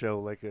ended their show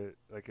like a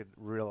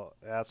real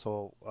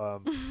asshole.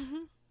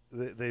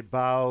 They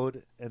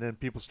bowed, and then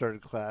people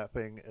started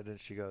clapping, and then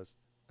she goes,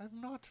 I'm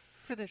not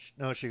finished.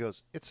 No, she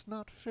goes, it's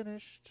not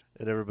finished.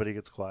 And everybody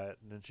gets quiet,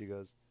 and then she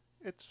goes,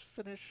 it's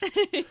finished.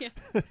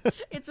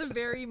 It's a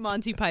very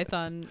Monty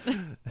Python.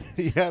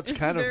 Yeah, it's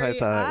kind of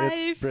Python.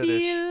 It's British. I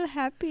feel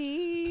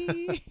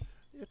happy.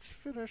 It's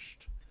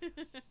finished.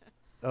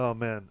 Oh,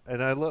 man.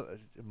 And I love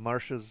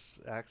Marsha's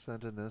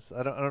accent in this.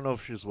 I don't know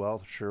if she's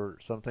Welsh or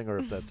something, or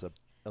if that's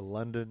a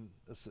London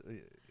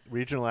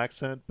regional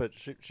accent, but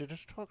she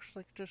just talks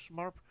like this.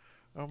 Yeah,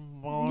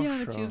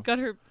 but she's got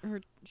her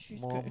she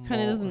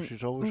kind of doesn't.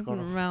 She's always got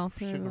her mouth.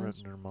 Cigarette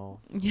in her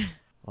mouth. Yeah.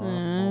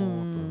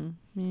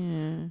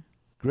 Yeah.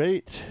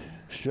 Great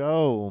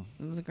show.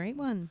 It was a great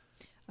one.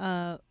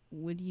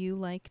 Would you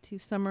like to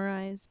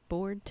summarize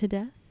Bored to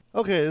Death?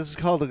 Okay, this is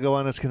called the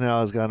Gowanus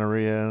Canal Has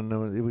Gonorrhea,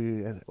 and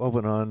we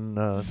open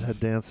on Ted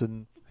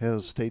Danson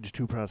has stage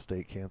 2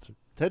 prostate cancer.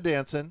 Ted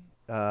Danson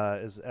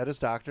is at his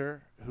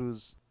doctor,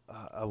 who's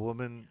a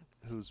woman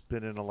who's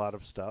been in a lot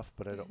of stuff,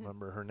 but I don't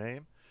remember her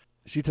name.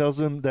 She tells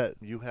him that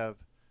you have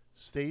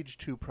stage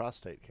 2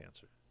 prostate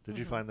cancer. Did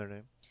you find their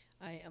name?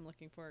 I am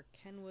looking for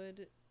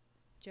Kenwood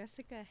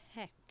Jessica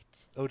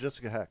Hecht. Oh,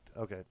 Jessica Hecht.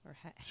 Okay. Or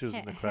She was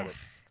in the credits.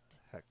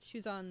 Hecht. She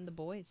was on The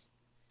Boys.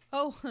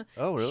 Oh,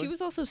 Oh, really? She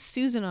was also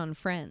Susan on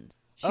Friends.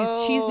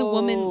 She's the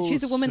woman.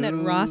 She's the woman that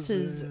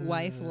Ross's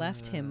wife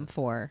left him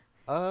for.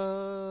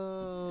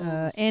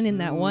 Oh. And in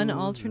that one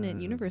alternate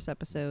universe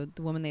episode,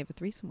 the woman they have a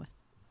threesome with.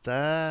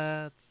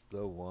 That's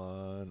the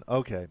one.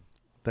 Okay.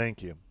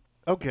 Thank you.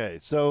 Okay,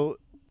 so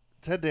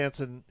Ted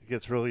Danson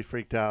gets really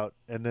freaked out,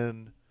 and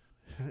then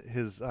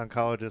his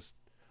oncologist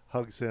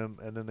hugs him,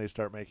 and then they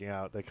start making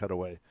out. They cut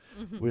away.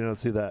 We don't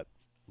see that.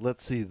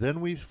 Let's see.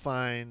 Then we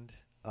find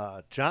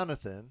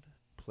Jonathan,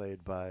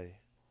 played by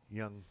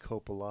young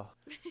Coppola.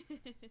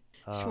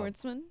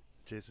 Schwartzman.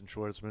 Jason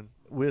Schwartzman.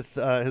 With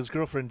his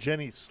girlfriend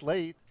Jenny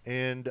Slate.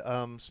 And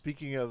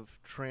speaking of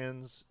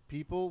trans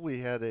people,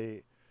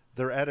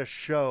 they're at a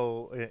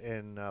show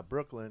in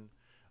Brooklyn,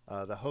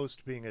 the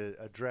host being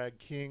a drag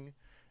king,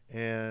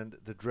 and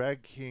the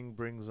drag king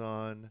brings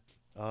on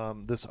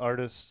this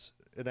artist,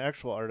 an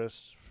actual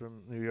artist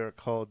from New York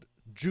called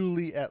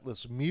Julie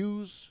Atlas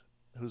Muse,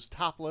 who's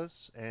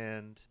topless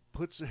and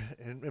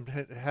and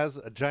has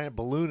a giant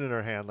balloon in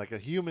her hand, like a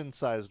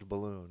human-sized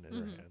balloon in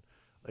her hand,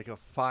 like a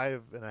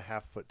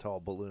 5.5 foot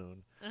tall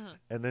balloon.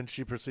 And then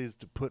she proceeds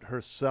to put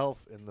herself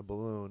in the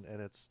balloon,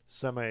 and it's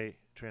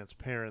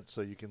semi-transparent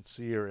so you can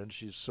see her, and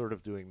she's sort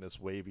of doing this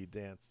wavy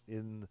dance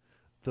in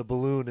the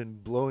balloon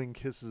and blowing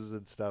kisses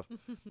and stuff.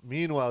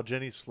 Meanwhile,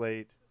 Jenny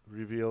Slate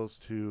reveals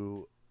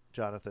to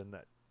Jonathan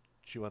that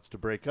she wants to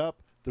break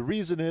up. The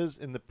reason is,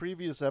 in the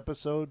previous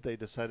episode, they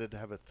decided to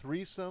have a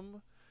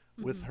threesome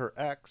with her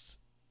ex.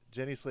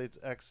 Jenny Slate's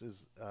ex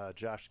is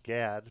Josh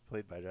Gad,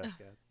 played by Josh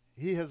Gad.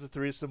 He has a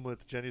threesome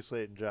with Jenny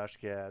Slate and Josh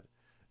Gad.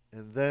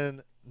 And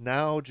then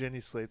now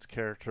Jenny Slate's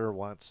character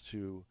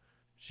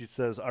she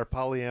says, our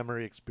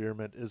polyamory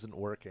experiment isn't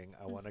working.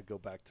 I want to go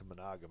back to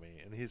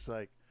monogamy. And he's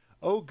like,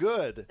 oh,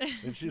 good.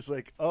 And she's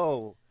like,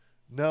 oh,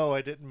 no,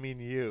 I didn't mean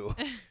you.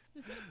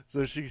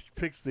 So she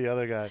picks the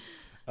other guy,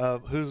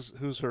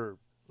 who's her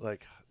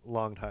like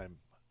longtime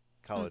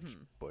college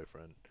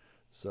boyfriend.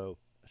 So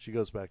she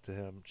goes back to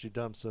him. She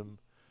dumps him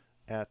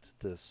at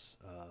this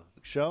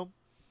show.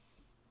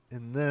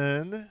 And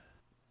then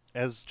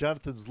as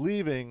Jonathan's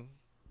leaving,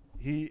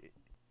 he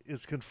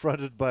is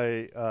confronted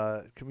by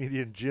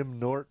comedian Jim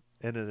Nort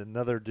and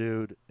another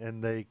dude,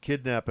 and they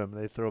kidnap him.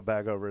 They throw a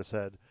bag over his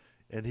head,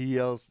 and he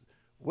yells,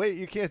 wait,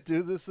 you can't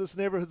do this. This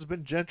neighborhood's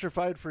been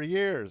gentrified for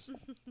years.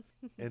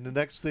 And the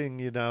next thing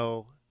you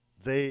know,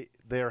 they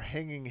are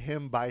hanging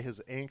him by his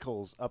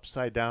ankles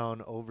upside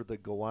down over the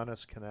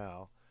Gowanus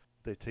Canal.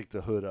 They take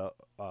the hood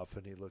off,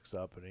 and he looks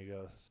up, and he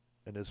goes,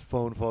 and his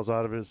phone falls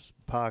out of his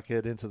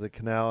pocket into the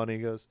canal, and he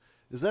goes,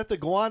 is that the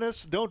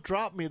Gowanus? Don't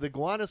drop me. The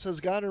Gowanus has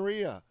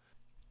gonorrhea,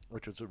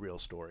 which was a real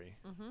story.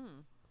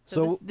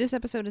 So this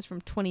episode is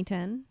from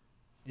 2010?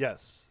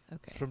 Yes.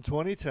 Okay. It's from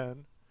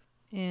 2010.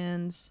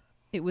 And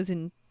it was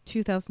in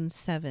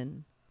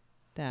 2007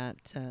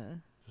 that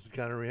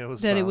gonorrhea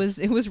was that found.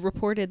 it was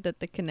reported that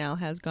the canal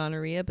has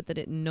gonorrhea, but that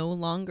it no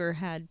longer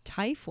had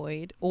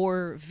typhoid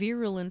or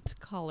virulent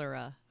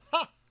cholera.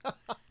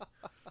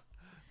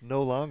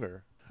 No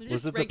longer. Just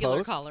was it regular the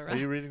Post? cholera. Are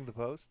you reading the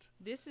Post?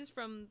 This is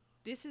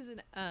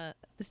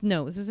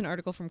an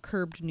article from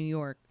Curbed New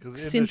York, 'Cause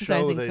in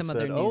synthesizing the show some they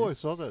other said, news. oh, I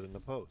saw that in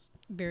the Post.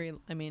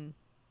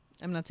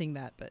 I'm not seeing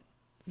that, but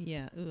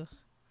yeah, ugh.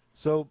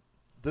 So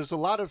there's a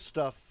lot of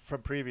stuff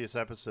from previous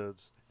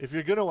episodes. If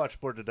you're going to watch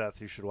Bored to Death,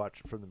 you should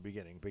watch it from the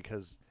beginning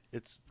because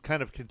it's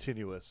kind of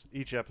continuous.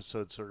 Each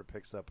episode sort of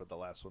picks up where the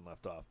last one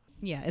left off.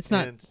 Yeah, it's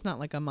not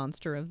like a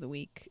monster of the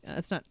week.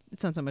 It's not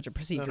so much a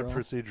procedural. It's not a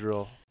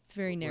procedural. It's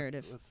very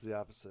narrative. What's the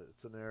opposite?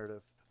 It's a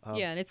narrative.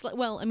 Yeah, and it's like,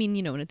 well, I mean,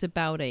 and it's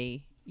about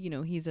he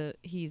is a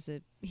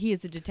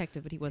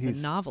detective, but he was a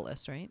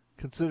novelist, right?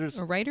 Considers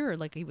a writer, or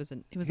like he was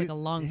like a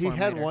long form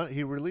writer.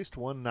 He released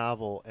one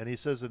novel, and he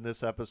says in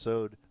this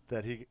episode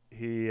that he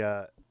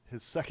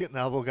his second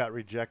novel got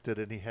rejected,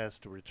 and he has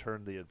to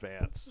return the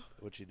advance,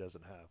 which he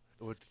doesn't have.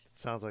 Which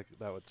sounds like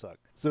that would suck.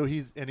 So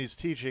he's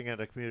teaching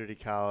at a community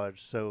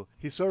college, so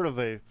he's sort of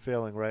a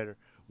failing writer.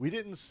 We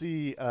didn't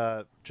see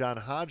John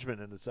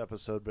Hodgman in this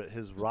episode, but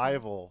his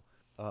rival,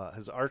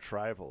 his arch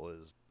rival,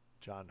 is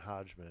John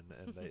Hodgman,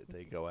 and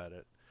they go at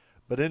it.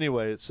 But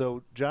anyway,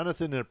 so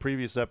Jonathan in a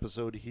previous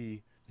episode,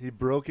 he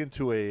broke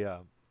into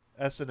a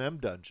S&M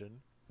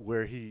dungeon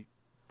where he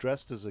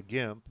dressed as a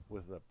gimp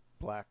with a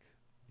black,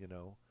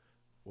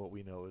 what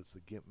we know as the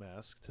gimp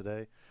mask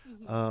today.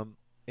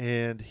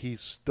 And he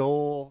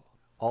stole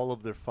all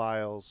of their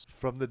files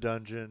from the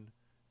dungeon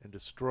and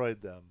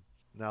destroyed them.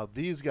 Now,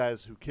 these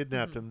guys who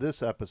kidnapped him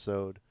this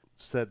episode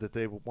said that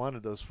they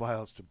wanted those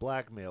files to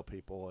blackmail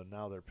people, and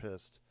now they're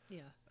pissed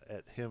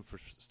at him for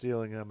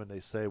stealing them. And they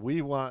say,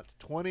 we want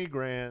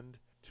 $20,000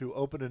 to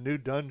open a new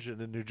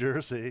dungeon in New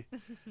Jersey,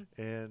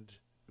 and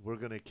we're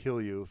going to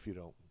kill you if you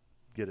don't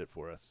get it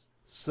for us.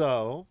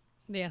 So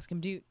they ask him,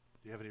 do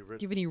Do you have any rich?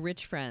 Do you have any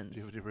rich friends? Do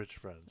you have any rich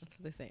friends? That's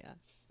what they say. Yeah.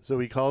 So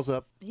he calls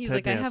up. He's Ted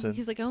like, Danson,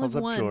 He's like, I only calls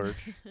have up one. George.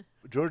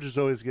 George is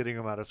always getting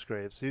him out of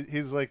scrapes.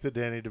 He's like the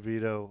Danny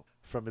DeVito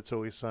from It's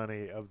Always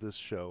Sunny of this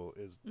show.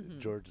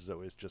 George is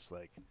always just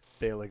like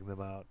bailing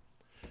them out.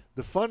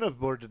 The fun of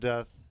Bored to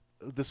Death,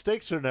 the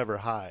stakes are never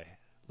high.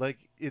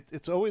 Like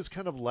it's always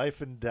kind of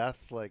life and death,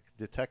 like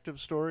detective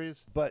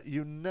stories, but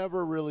you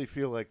never really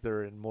feel like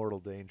they're in mortal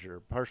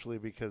danger. Partially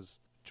because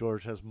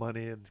George has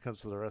money and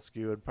comes to the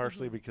rescue, and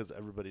partially because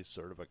everybody's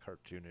sort of a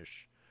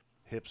cartoonish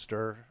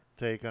hipster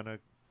take on a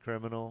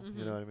criminal.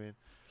 You know what I mean?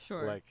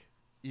 Sure. Like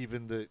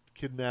even the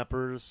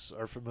kidnappers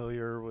are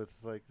familiar with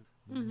like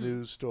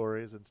news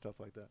stories and stuff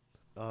like that.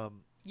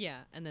 Yeah,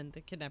 and then the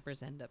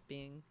kidnappers end up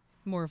being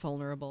more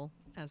vulnerable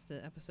as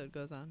the episode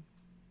goes on.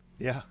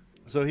 Yeah.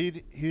 So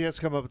he has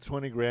come up with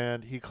 20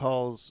 grand. He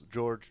calls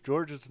George.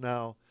 George is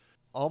now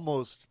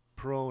almost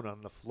prone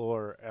on the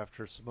floor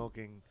after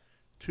smoking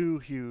 2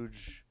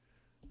 huge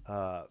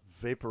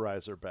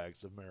vaporizer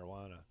bags of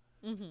marijuana.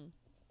 Mm-hmm.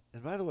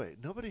 And by the way,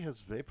 nobody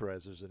has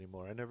vaporizers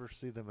anymore. I never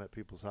see them at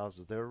people's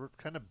houses. They were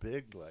kind of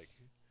big, like...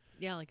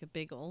 Yeah, like a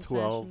big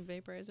old-fashioned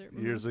vaporizer.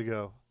 Years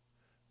ago.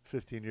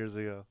 15 years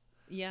ago.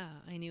 Yeah,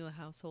 I knew a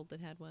household that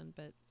had one,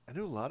 but... I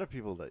knew a lot of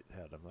people that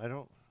had them.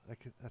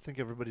 I think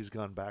everybody's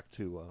gone back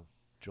to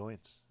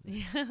joints.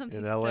 Yeah,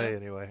 in L.A. so.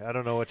 Anyway. I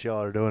don't know what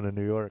y'all are doing in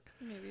New York.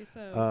 Maybe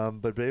so.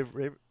 But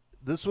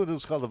this one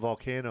is called the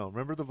Volcano.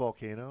 Remember the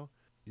Volcano?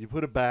 You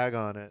put a bag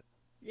on it.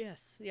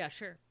 Yes. Yeah,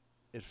 sure.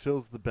 It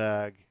fills the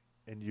bag,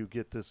 and you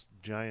get this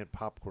giant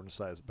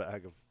popcorn-sized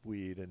bag of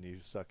weed, and you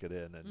suck it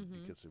in, and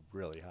it gets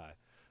really high.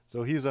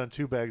 So he's on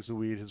 2 bags of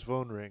weed. His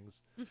phone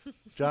rings.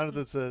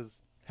 Jonathan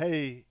says,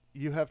 hey,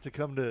 you have to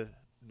come to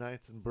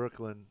 9th in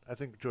Brooklyn. I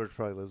think George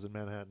probably lives in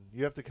Manhattan.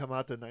 You have to come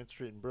out to 9th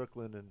Street in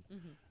Brooklyn and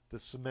the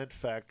cement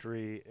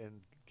factory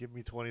and give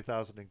me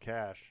 $20,000 in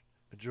cash.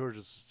 And George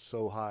is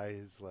so high,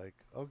 he's like,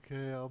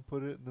 okay, I'll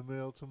put it in the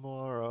mail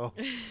tomorrow.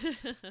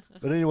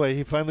 But anyway,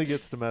 he finally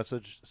gets the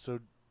message. So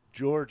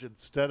George,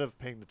 instead of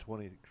paying the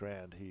 20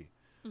 grand,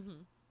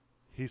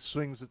 he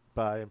swings it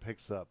by and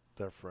picks up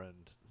their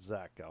friend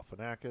Zach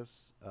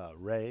Galifianakis,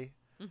 Ray,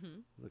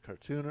 the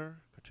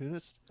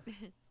cartoonist.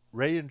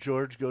 Ray and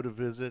George go to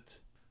visit.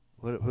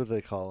 What do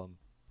they call him?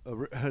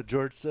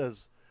 George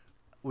says,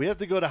 we have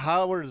to go to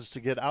Howard's to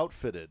get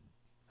outfitted.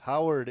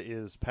 Howard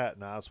is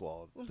Patton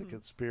Oswalt, the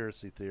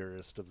conspiracy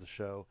theorist of the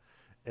show.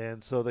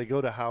 And so they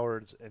go to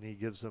Howard's, and he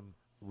gives them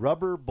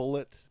rubber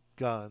bullet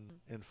gun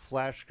and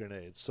flash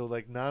grenades, so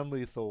like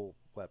non-lethal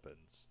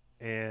weapons,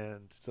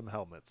 and some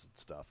helmets and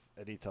stuff.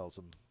 And he tells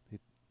them, he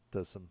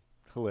does some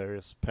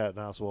hilarious Patton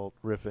Oswalt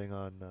riffing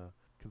on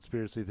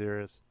conspiracy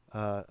theories.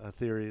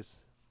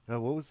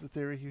 What was the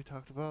theory you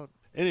talked about?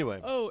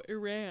 Anyway. Oh,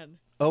 Iran.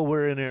 Oh,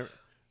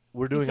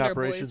 we're doing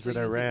operations in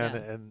Iran,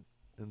 yeah.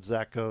 and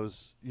Zach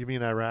goes, you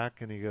mean Iraq?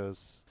 And he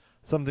goes,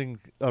 something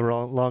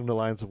along the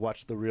lines of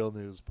watch the real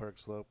news, Park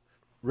Slope.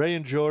 Ray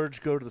and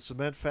George go to the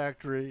cement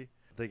factory.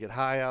 They get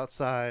high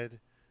outside.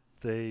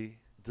 They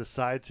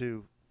decide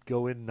to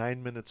go in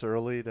 9 minutes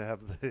early to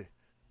have the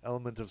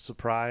element of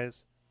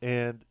surprise,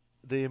 and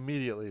they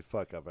immediately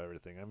fuck up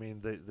everything. I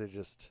mean,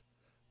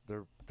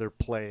 they're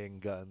playing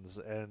guns,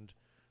 and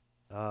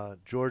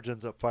George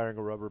ends up firing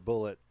a rubber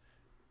bullet.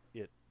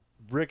 It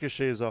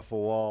ricochets off a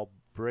wall,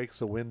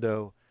 breaks a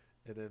window,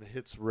 and then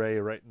hits Ray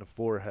right in the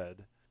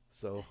forehead.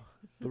 So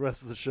the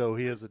rest of the show,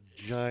 he has a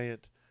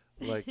giant,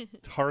 like,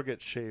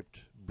 target-shaped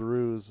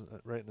bruise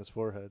right in his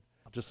forehead,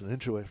 just an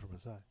inch away from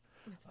his eye.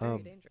 It's very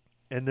dangerous.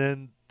 And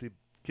then the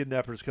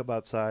kidnappers come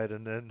outside,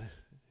 and then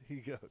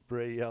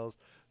Ray yells,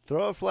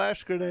 throw a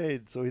flash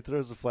grenade. So he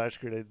throws a flash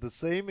grenade. The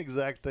same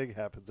exact thing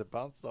happens. It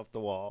bounces off the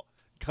wall,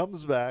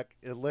 comes back,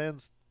 it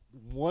lands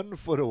 1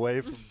 foot away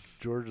from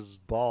George's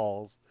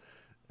balls,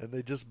 and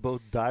they just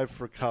both dive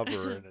for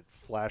cover, and it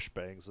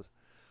flashbangs.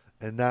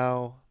 And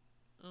now,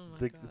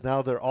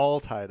 now they're all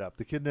tied up.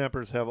 The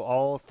kidnappers have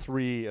all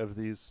 3 of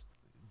these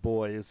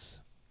boys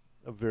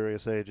of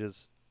various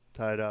ages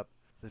tied up.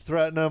 They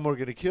threaten them, we're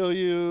going to kill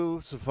you.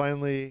 So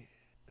finally,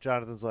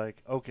 Jonathan's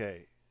like,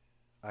 okay,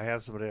 I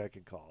have somebody I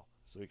can call.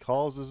 So he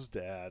calls his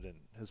dad and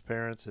his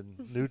parents in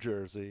New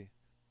Jersey.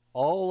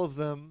 All of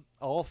them,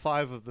 all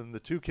 5 of them, the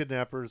 2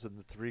 kidnappers and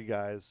the 3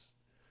 guys,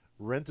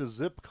 rent a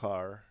zip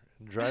car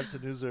and drive to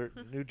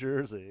New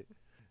Jersey,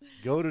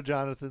 go to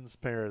Jonathan's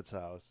parents'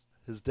 house.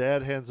 His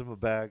dad hands him a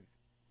bag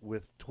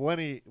with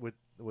 $2,000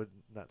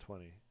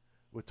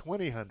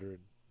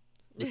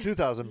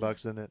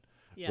 in it,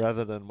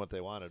 rather than what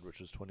they wanted, which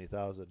was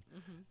 $20,000.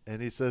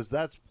 And he says,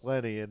 that's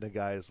plenty. And the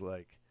guy's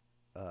like,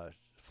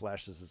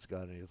 flashes his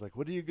gun, and he's like,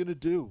 what are you going to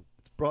do?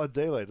 It's broad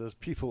daylight. There's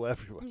people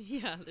everywhere.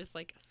 Yeah, there's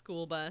like a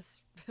school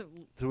bus.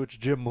 To which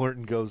Jim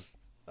Morton goes,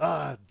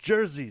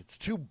 Jersey, it's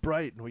too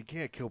bright, and we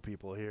can't kill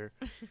people here.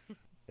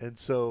 And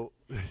so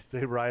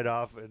they ride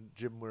off, and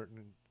Jim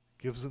Morton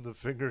gives him the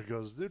finger and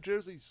goes, New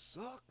Jersey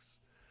sucks.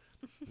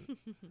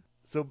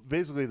 So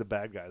basically the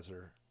bad guys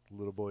are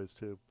little boys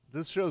too.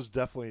 This show's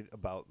definitely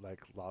about like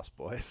Lost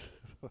Boys.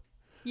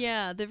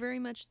 Yeah, they're very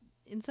much,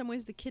 in some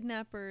ways, the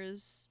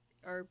kidnappers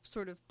are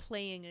sort of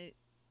playing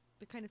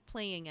they're kind of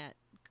playing at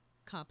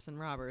cops and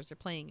robbers. They're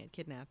playing at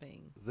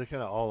kidnapping. They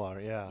kind of all are,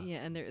 yeah. Yeah,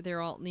 and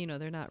they're all,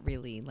 they're not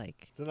really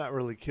like, They're not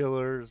really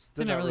killers.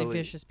 they're not really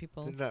vicious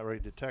people. They're not really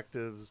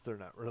detectives. They're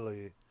not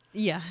really.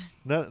 Yeah.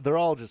 They're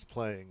all just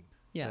playing.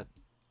 Yeah.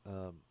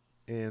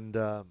 And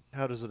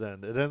how does it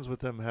end? It ends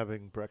with them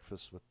having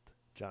breakfast with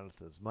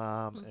Jonathan's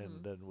mom,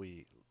 and then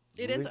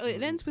It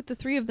ends with the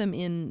three of them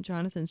in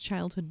Jonathan's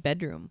childhood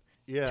bedroom.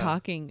 Yeah.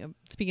 Talking.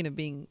 Speaking of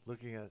being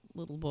looking at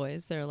little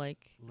boys, they're like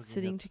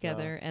sitting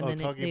together, stuff. and then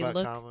talking they about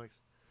look,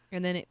 comics.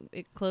 and then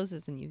it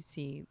closes, and you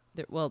see.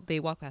 They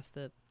walk past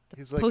the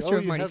He's like, poster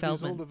of you Marty have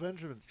Feldman. these old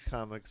Avengers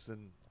comics,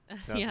 and Yeah.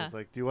 Jonathan's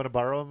like, do you want to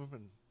borrow them?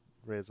 And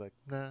Ray's like,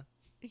 nah.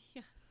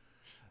 Yeah.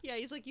 Yeah,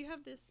 he's like, you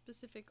have this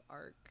specific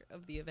arc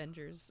of the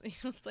Avengers.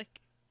 It's like,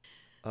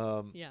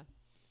 yeah.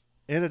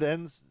 And it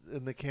ends,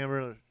 and the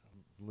camera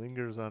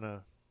lingers on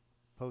a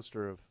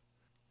poster of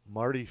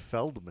Marty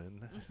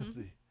Feldman,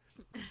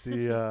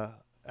 the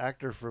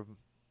actor from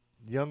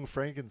Young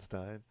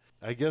Frankenstein.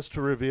 I guess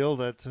to reveal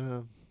that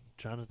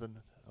Jonathan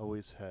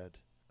always had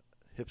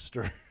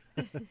hipster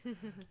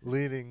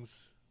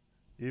leanings,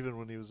 even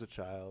when he was a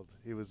child.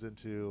 He was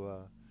into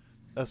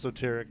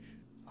esoteric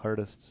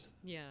artists.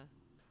 Yeah.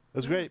 It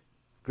was great.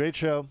 Great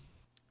show.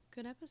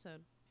 Good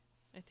episode.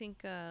 I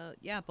think,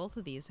 both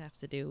of these have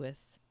to do with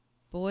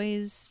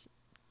boys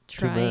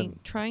trying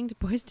to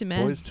boys to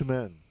men. Boys to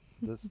men.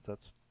 That's the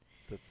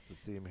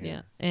theme here.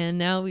 Yeah. And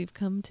now we've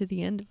come to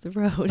the end of the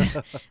road.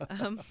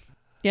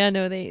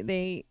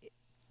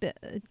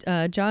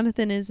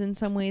 Jonathan is in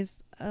some ways,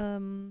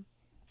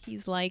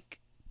 he's like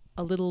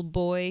a little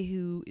boy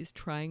who is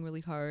trying really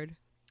hard.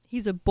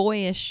 He's a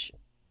boyish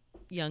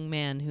young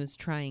man who's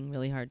trying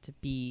really hard to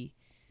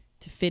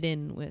fit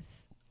in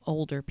with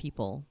older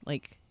people.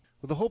 Like,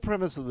 well, the whole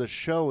premise of the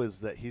show is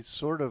that he's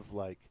sort of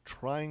like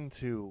trying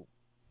to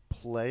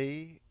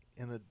play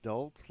an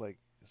adult, like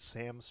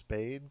Sam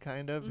Spade,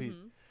 kind of.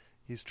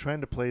 He's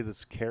trying to play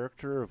this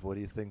character of what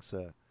he thinks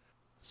a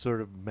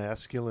sort of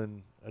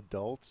masculine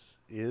adult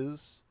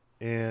is,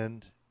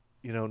 and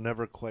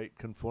never quite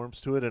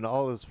conforms to it. And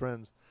all his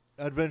friends,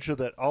 I'd venture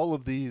that all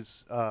of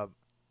these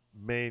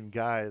main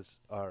guys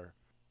are,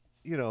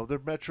 they're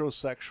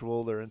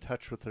metrosexual. They're in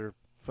touch with their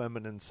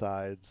feminine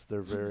sides.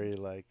 They're very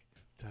like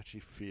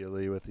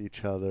touchy-feely with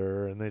each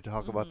other, and they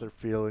talk about their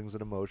feelings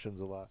and emotions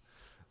a lot.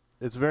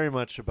 It's very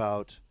much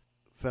about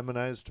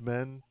feminized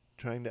men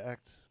trying to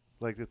act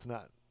like it's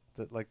not,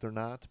 that like they're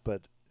not,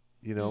 but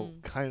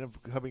kind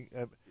of coming.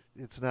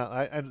 It's not.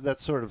 I that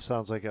sort of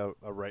sounds like a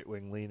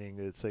right-wing leaning.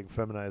 It's saying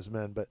feminized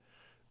men, but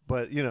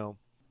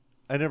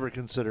I never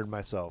considered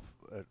myself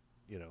a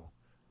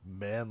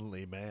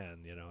manly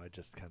man. I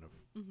just kind of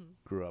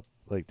grew up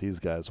like these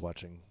guys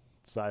watching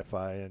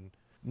sci-fi and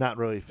not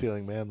really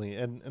feeling manly.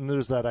 And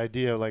there's that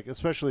idea, like,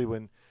 especially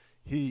when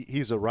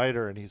he's a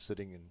writer and he's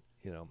sitting in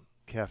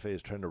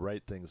cafes trying to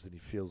write things that he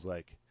feels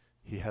like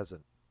he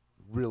hasn't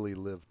really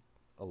lived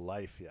a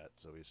life yet,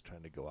 so he's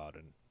trying to go out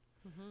and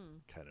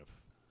kind of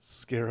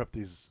scare up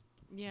these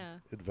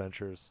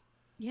adventures.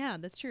 Yeah,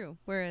 that's true.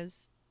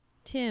 Whereas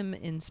Tim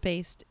in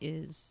Spaced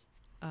is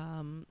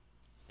a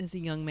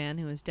young man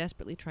who is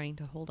desperately trying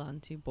to hold on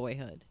to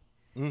boyhood.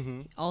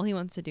 All he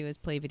wants to do is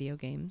play video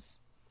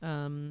games.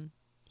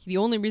 The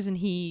only reason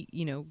he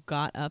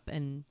got up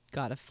and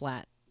got a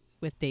flat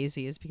with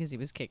Daisy is because he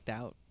was kicked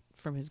out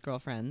from his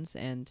girlfriends,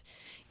 and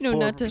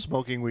not to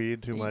smoking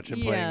weed too much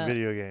and playing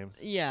video games.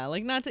 Yeah,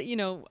 like not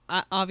to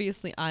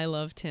obviously I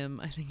love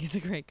Tim. I think he's a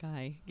great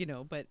guy.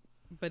 But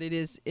it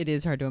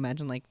is hard to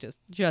imagine like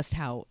just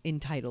how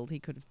entitled he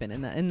could have been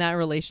in that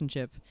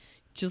relationship.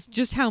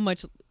 Just how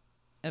much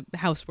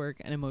housework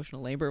and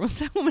emotional labor was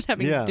that woman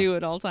having to do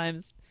at all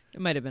times. It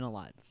might have been a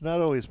lot. It's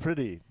not always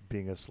pretty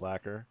being a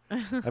slacker.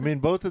 I mean,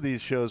 both of these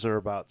shows are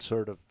about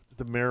sort of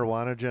the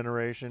marijuana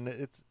generation.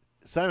 It's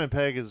Simon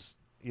Pegg is,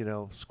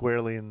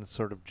 squarely in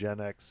sort of Gen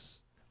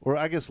X, or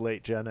I guess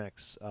late Gen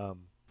X,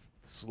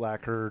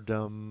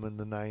 slackerdom in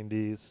the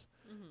 90s.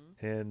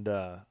 And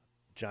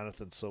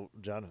Jonathan's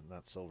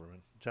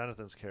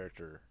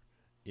character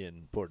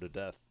in Bored to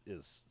Death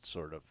is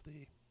sort of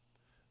the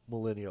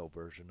millennial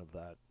version of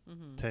that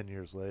 10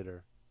 years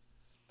later.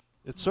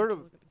 It's sort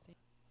of,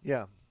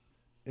 yeah.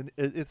 And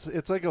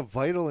it's like a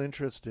vital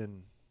interest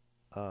in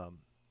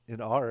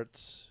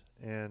arts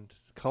and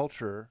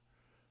culture,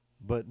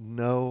 but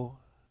no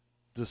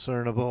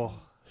discernible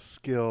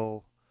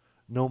skill,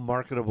 no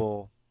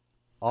marketable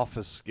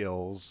office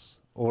skills,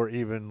 or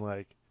even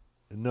like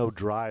no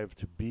drive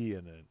to be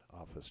in an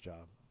office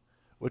job,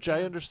 which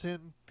I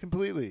understand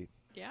completely.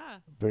 Yeah.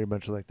 Very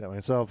much like that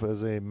myself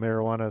as a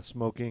marijuana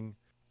smoking,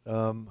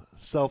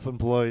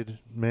 self-employed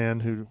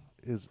man who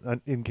is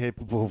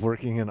incapable of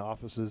working in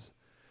offices.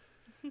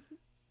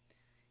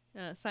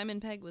 Simon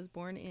Pegg was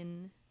born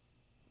in...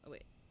 Oh,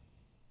 wait.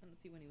 I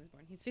don't see when he was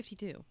born. He's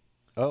 52.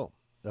 Oh,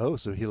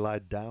 so he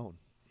lied down.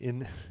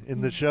 In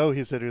the show,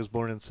 he said he was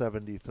born in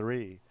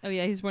 1973. Oh,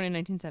 yeah, he was born in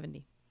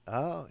 1970.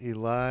 Oh, he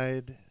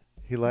lied.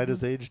 He lied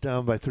his age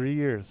down by 3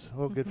 years.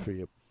 Oh, good for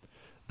you.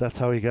 That's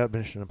how he got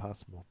Mission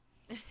Impossible.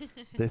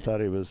 They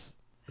thought he was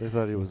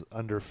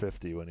under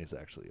 50 when he's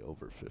actually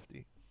over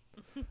 50.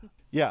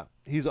 Yeah,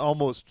 he's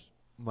almost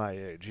my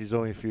age. He's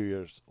only a few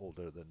years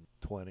older than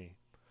 20.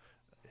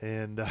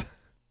 And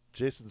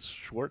Jason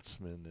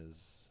Schwartzman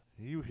is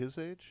you his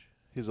age?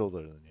 He's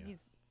older than you.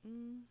 He's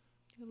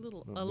a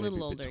little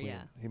Well, older, between,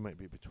 yeah. He might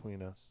be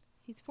between us.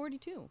 He's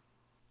 42,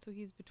 so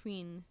he's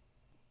between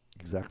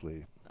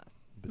Exactly. us.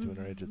 Between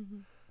our ages.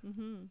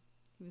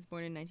 He was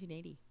born in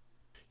 1980.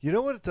 You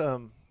know what?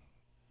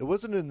 It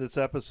wasn't in this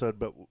episode,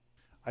 but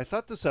I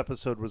thought this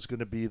episode was going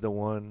to be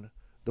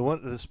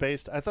the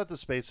Spaced. I thought the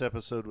Space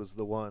episode was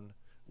the one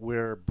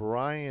where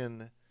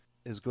Brian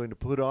is going to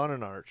put on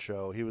an art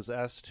show. He was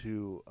asked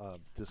to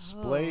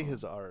display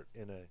his art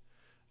in a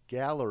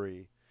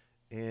gallery,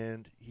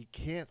 and he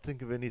can't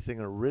think of anything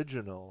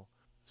original,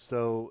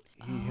 so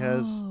he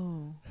has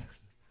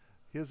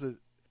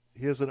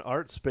an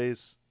art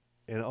space,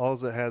 and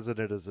all it has in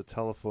it is a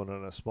telephone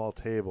and a small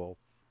table,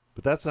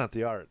 but that's not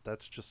the art.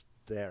 That's just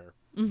there.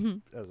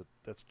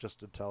 That's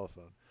just a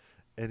telephone,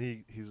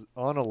 and he's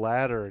on a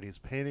ladder and he's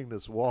painting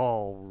this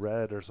wall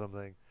red or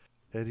something,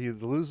 and he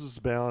loses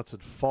balance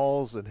and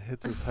falls and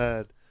hits his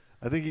head.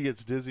 I think he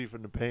gets dizzy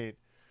from the paint.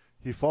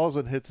 He falls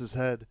and hits his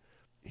head.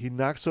 He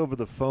knocks over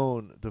the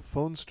phone. The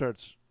phone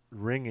starts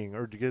ringing,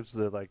 or gives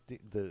the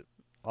the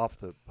off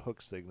the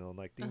hook signal, and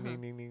ding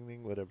ding ding ding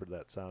ding, whatever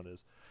that sound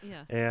is.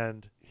 Yeah.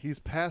 And he's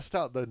passed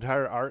out the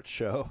entire art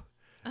show,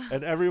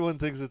 and everyone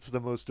thinks it's the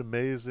most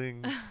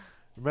amazing.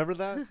 Remember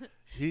that?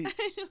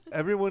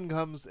 Everyone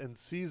comes and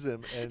sees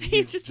him, and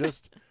he's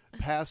just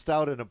passed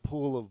out in a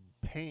pool of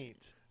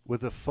paint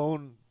with a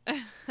phone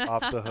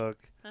off the hook,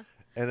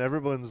 and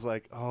everyone's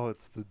like, "Oh,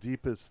 it's the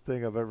deepest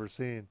thing I've ever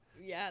seen."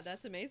 Yeah,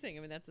 that's amazing.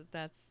 I mean,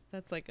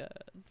 that's like a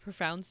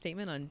profound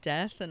statement on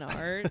death and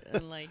art,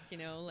 and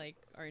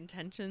our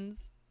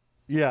intentions.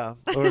 Yeah,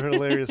 or a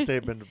hilarious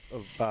statement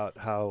about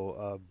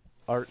how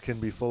art can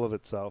be full of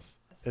itself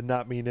and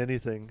not mean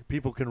anything.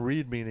 People can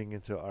read meaning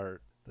into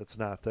art that's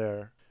not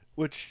there,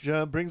 which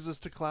brings us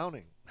to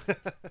clowning.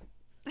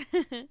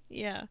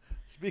 Yeah.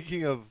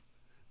 Speaking of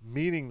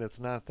meaning that's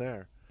not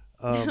there.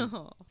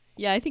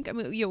 Yeah, I think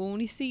when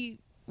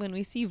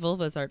we see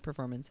Vulva's art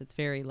performance, it's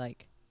very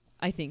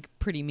I think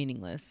pretty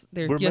meaningless.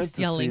 We're just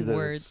yelling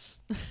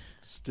words.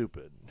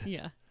 Stupid.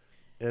 Yeah.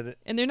 And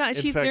they're not.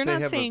 They're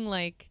not saying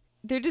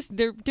they're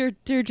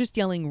just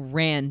yelling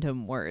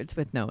random words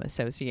with no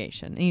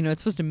association. And,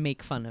 it's supposed to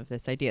make fun of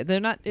this idea.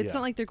 They're not. It's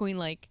not like they're going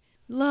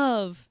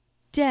love,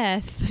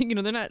 death.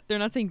 They're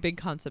not saying big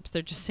concepts.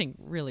 They're just saying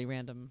really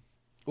random.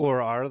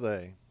 Or are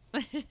they?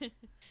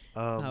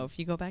 If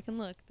you go back and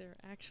look, they're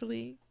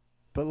actually.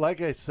 But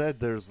like I said,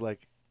 there's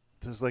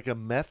a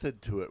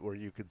method to it where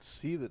you can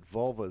see that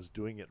Vulva is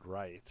doing it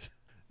right,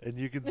 and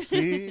you can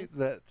see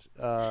that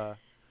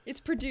it's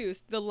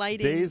produced. The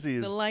lighting, Daisy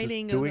is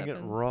just doing it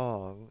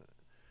wrong.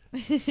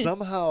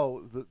 Somehow,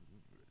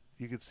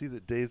 you can see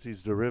that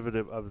Daisy's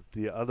derivative of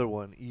the other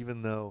one,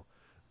 even though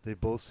they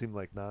both seem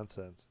like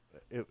nonsense.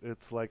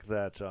 It's like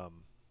that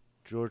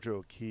George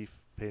O'Keeffe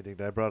painting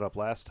that I brought up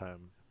last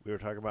time. We were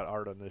talking about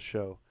art on this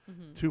show.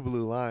 Two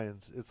Blue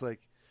Lines. It's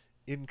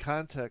in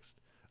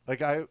context.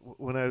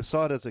 When I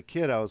saw it as a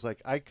kid, I was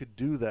like, I could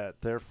do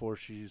that. Therefore,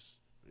 is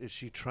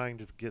she trying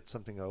to get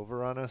something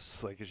over on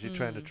us? Is she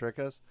trying to trick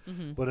us?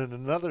 But in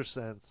another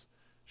sense,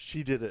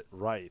 she did it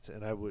right,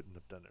 and I wouldn't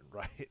have done it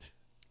right.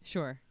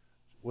 Sure.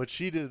 What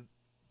she did,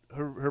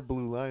 her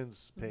Blue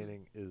Lines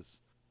painting is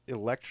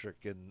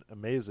electric and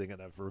amazing,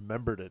 and I've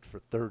remembered it for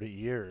 30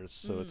 years.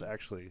 So it's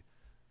actually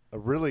a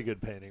really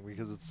good painting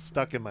because it's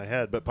stuck in my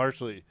head. But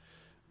part of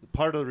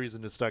the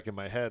reason it's stuck in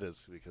my head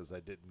is because I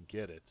didn't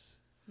get it.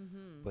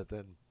 But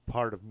then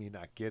part of me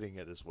not getting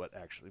it is what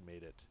actually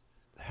made it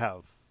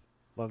have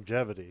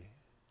longevity.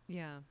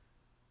 Yeah.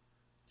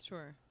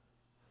 Sure.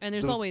 And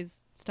there's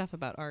always stuff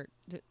about art.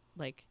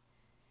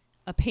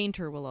 A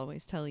painter will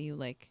always tell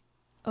you,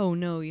 oh,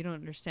 no, you don't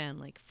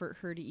understand. For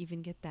her to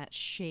even get that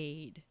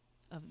shade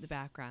of the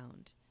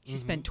background, she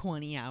spent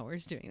 20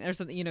 hours doing that or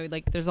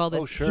something. There's all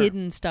this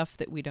hidden stuff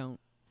that we don't.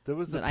 I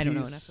don't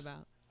know enough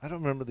about. I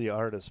don't remember the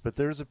artist, but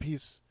there's a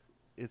piece.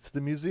 It's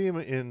the museum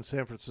in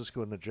San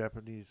Francisco in the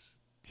Japanese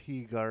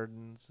tea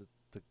gardens,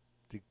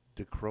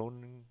 the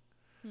Cronenberg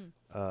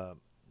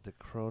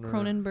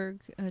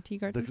tea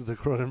gardens. The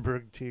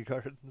Cronenberg tea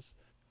gardens.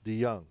 De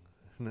Young.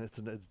 It's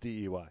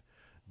DEY.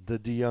 The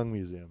De Young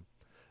Museum.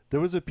 There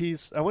was a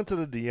piece. I went to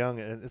the De Young,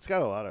 and it's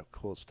got a lot of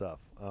cool stuff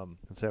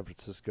in San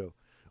Francisco.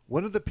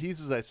 One of the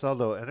pieces I saw,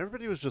 though, and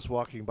everybody was just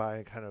walking by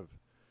and kind of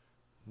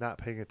not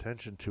paying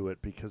attention to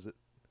it because it,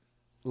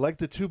 like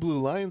the Two Blue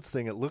Lines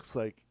thing, it looks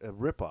like a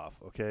ripoff.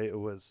 Okay, it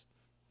was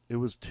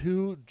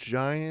two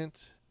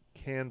giant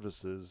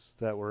canvases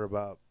that were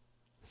about,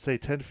 say,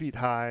 10 feet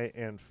high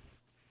and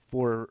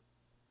 4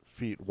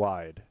 feet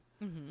wide.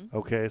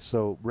 Okay,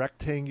 so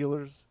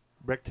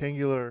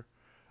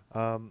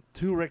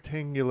two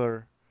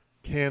rectangular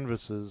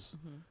canvases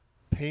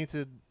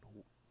painted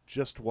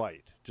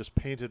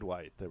painted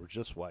white. They were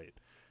just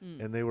white,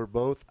 and they were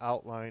both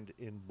outlined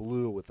in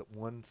blue with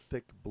one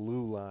thick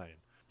blue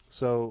line.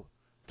 So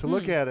to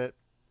look at it,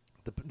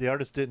 the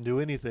artist didn't do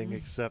anything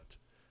except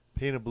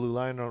paint a blue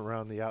line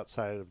around the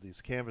outside of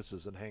these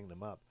canvases and hang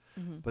them up.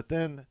 But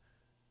then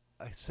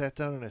I sat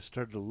down and I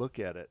started to look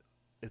at it.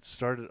 It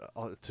started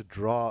to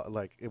draw,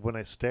 when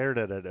I stared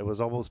at it, it was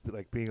almost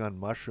like being on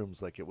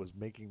mushrooms. Like it was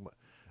making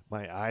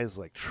my eyes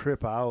like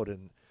trip out,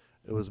 and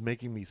it was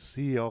making me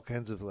see all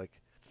kinds of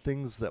like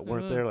things that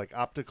weren't there, like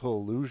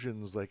optical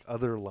illusions, like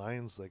other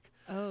lines, like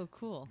oh,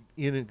 cool,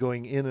 in and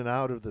going in and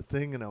out of the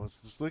thing. And I was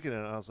just looking at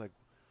it and I was like,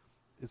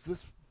 is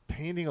this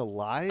painting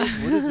alive?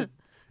 What is it?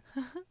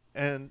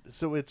 And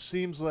so it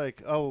seems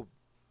like, on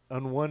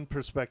one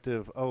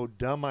perspective,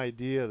 dumb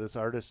idea, this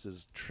artist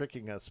is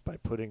tricking us by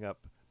putting up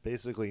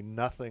basically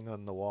nothing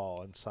on the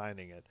wall and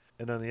signing it.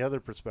 And on the other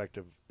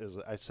perspective is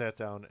I sat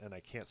down and I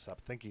can't stop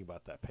thinking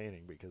about that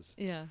painting because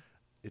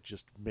it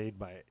just made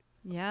my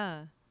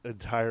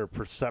entire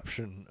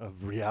perception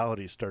of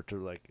reality start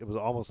to it was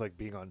almost like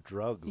being on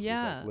drugs.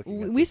 Yeah. Like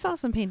we saw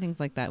some paintings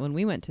like that when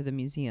we went to the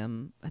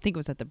museum. I think it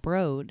was at the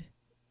Broad.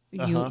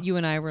 You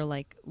and I were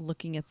like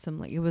looking at some,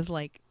 like it was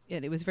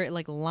very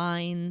like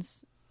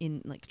lines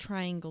in like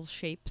triangle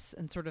shapes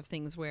and sort of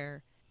things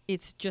where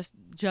it's just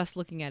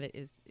looking at it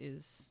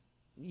is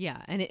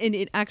and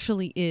it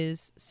actually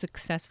is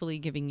successfully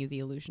giving you the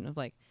illusion of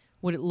like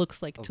what it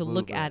looks like to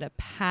look at a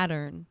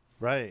pattern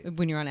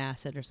when you're on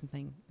acid or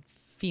something,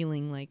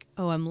 feeling like,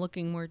 I'm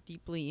looking more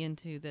deeply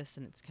into this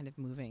and it's kind of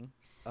moving.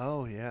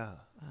 Oh yeah.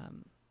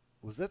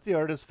 Was that the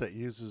artist that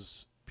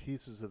uses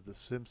pieces of the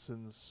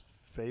Simpsons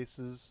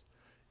faces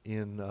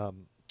in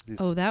these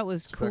that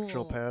was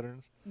spectral cool.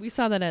 patterns? We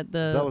saw that at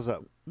the that was at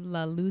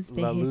La Luz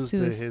de La Jesus,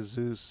 Luz de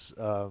Jesus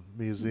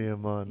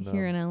museum on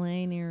here in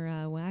LA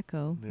near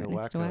Waco, near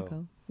next to Waco.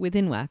 Waco,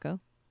 within Waco,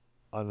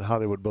 on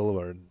Hollywood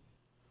Boulevard.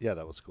 Yeah,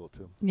 that was cool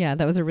too. Yeah,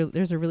 that was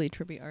there's a really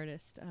trippy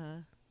artist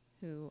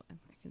who I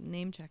can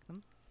name check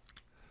them.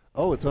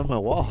 Oh, it's on my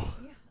wall.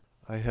 Yeah.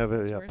 I have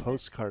a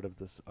postcard of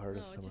this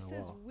artist on my wall. It just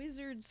says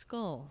Wizard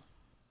Skull.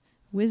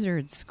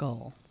 Wizard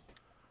Skull.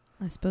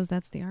 I suppose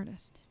that's the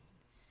artist.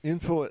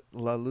 Info at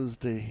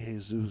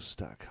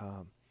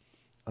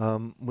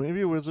laluzdejesus.com.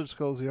 Maybe Wizard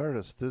Skull's the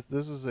artist.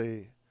 This is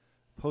a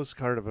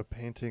postcard of a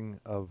painting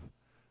of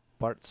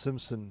Bart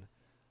Simpson,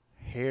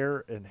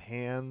 hair and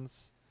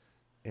hands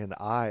and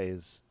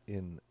eyes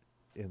in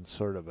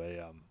sort of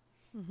a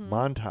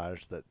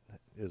montage that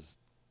is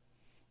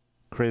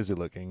crazy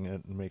looking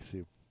and makes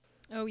you.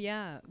 Oh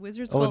yeah,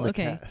 Wizard Skull.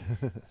 Okay,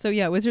 so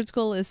yeah, Wizard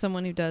Skull is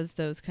someone who does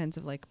those kinds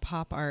of like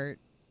pop art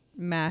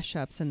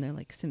mashups, and they're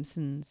like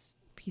Simpsons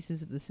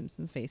pieces of the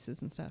Simpsons faces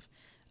and stuff.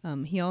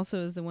 He also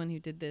is the one who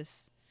did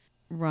this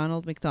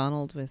Ronald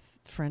McDonald with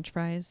French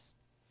fries.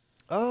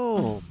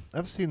 Oh,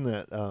 I've seen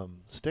that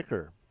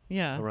sticker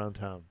around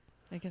town.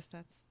 I guess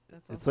that's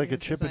it's like a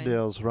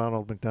Chippendales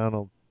Ronald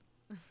McDonald.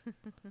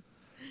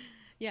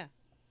 Yeah.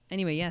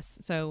 Anyway, yes.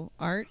 So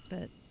art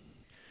that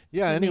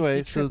anyway,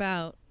 makes you trip so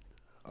out.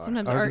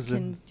 Sometimes art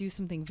can do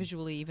something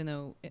visually, even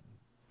though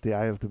the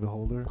eye of the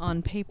beholder.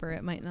 On paper,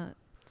 it might not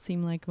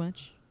seem like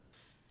much.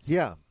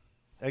 Yeah.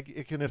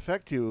 It can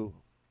affect you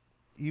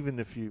even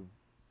if you...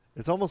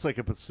 It's almost like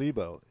a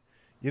placebo.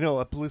 You know,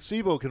 a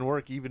placebo can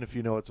work even if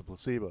you know it's a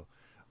placebo.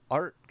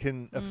 Art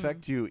can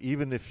affect you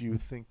even if you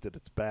think that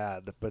it's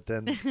bad, but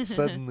then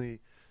suddenly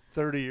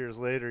 30 years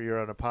later you're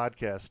on a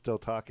podcast still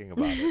talking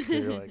about it. So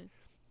you're like,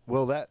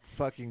 well, that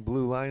fucking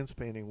Blue Lines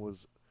painting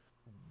was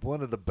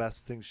one of the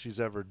best things she's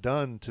ever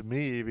done to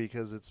me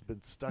because it's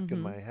been stuck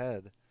in my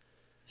head.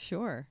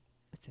 Sure.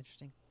 That's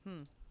interesting.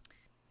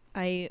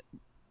 I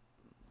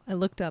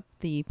looked up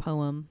the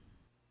poem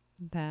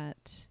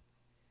that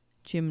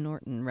Jim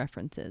Norton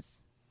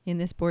references in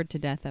this Bored to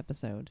Death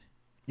episode.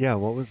 Yeah,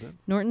 what was it?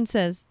 Norton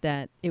says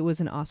that it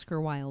was an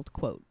Oscar Wilde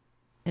quote.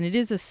 And it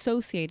is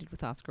associated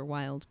with Oscar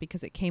Wilde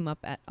because it came up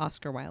at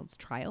Oscar Wilde's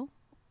trial.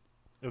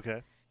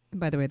 Okay. And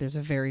by the way, there's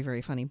a very,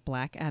 very funny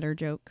Blackadder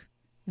joke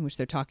in which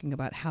they're talking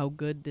about how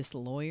good this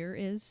lawyer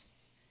is.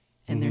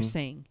 And they're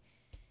saying,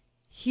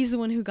 he's the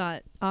one who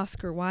got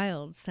Oscar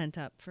Wilde sent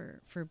up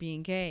for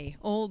being gay.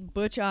 Old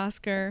Butch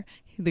Oscar,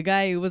 the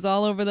guy who was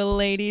all over the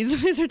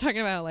ladies. They're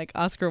talking about like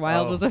Oscar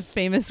Wilde was a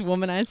famous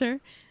womanizer.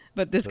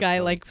 But this guy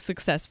like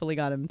successfully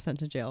got him sent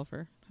to jail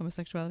for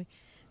homosexuality.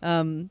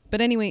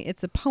 But anyway,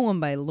 it's a poem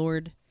by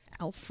Lord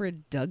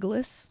Alfred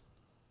Douglas.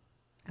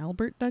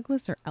 Albert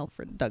Douglas or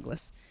Alfred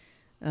Douglas.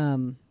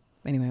 Anyway,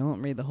 I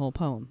won't read the whole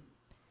poem.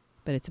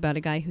 But it's about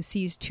a guy who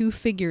sees two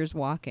figures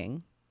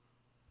walking.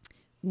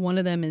 One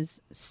of them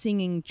is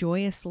singing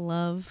joyous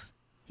love.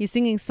 He's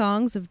singing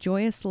songs of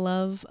joyous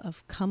love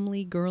of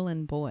comely girl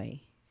and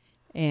boy.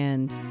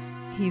 And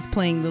he's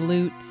playing the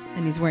lute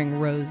and he's wearing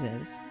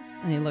roses.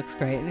 And he looks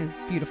great and is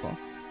beautiful.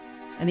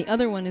 And the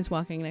other one is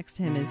walking next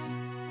to him is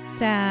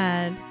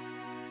sad.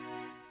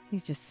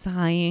 He's just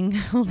sighing,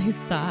 all these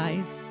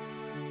sighs.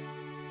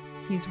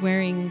 He's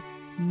wearing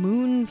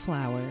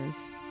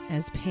moonflowers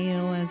as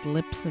pale as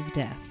lips of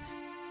death.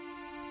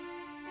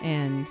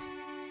 And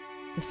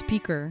the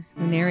speaker,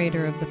 the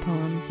narrator of the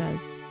poem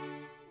says,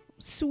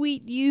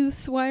 "Sweet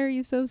youth, why are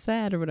you so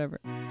sad?" or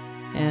whatever.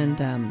 And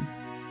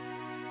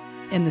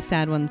And the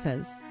sad one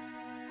says,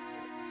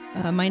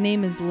 my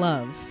name is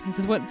Love. He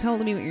says, tell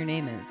me what your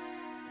name is.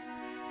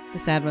 The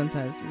sad one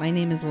says, my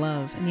name is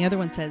Love. And the other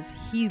one says,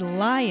 he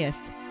lieth,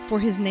 for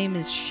his name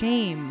is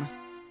Shame.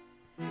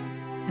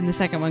 And the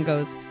second one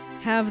goes,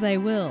 have thy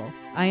will.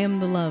 I am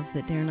the love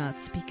that dare not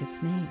speak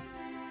its name.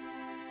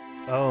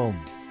 Oh.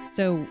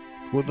 So,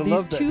 well, the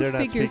love that dare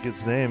not speak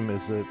its name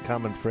is a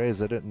common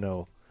phrase. I didn't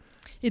know.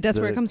 That's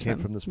where it comes came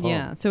from this poem.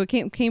 Yeah, so it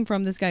came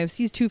from this guy who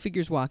sees two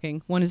figures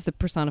walking. One is the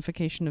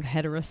personification of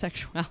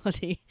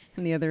heterosexuality,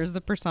 and the other is the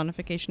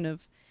personification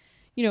of,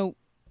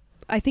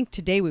 I think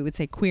today we would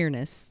say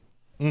queerness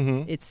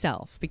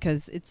itself,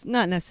 because it's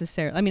not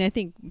necessarily. I mean, I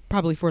think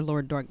probably for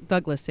Lord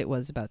Douglas it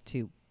was about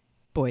two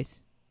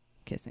boys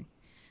kissing.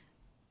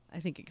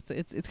 I think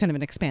it's kind of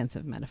an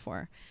expansive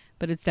metaphor,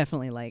 but it's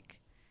definitely like,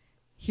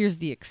 here's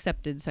the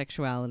accepted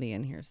sexuality,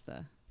 and here's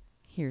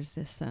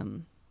this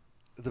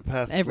the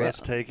path less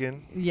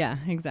taken. Yeah,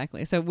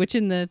 exactly. So, which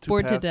in the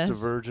Bored to Death, two paths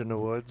diverge in the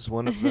woods.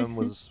 One of them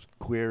was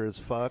queer as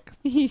fuck.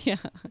 Yeah,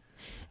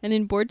 and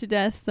in Bored to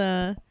Death,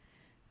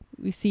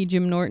 we see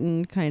Jim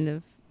Norton kind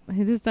of.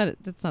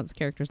 That's not his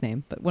character's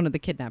name, but one of the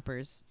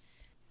kidnappers.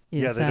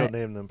 Is, yeah, they don't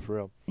name them for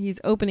real. He's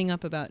opening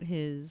up about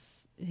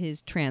his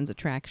trans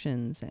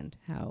attractions and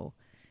how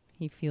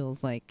he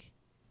feels like.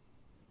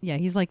 Yeah,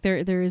 he's like there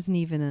isn't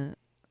even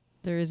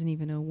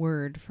a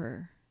word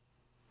for.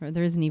 Or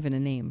there isn't even a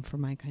name for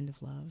my kind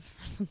of love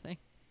or something.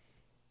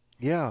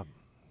 Yeah.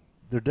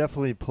 They're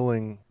definitely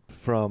pulling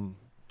from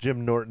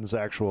Jim Norton's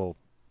actual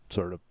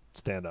sort of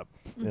stand-up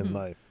in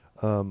life.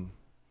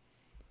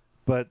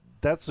 But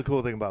that's the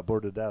cool thing about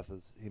Bored to Death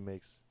is he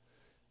makes...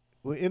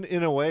 Well,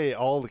 in a way,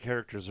 all the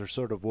characters are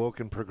sort of woke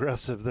and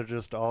progressive. They're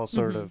just all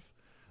sort of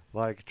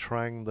like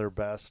trying their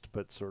best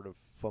but sort of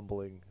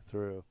fumbling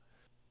through.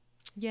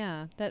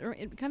 Yeah,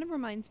 it kind of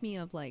reminds me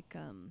of like...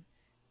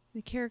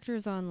 the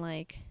characters on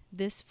like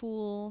This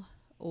Fool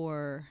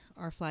or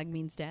Our Flag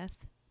Means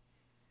Death,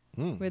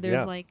 where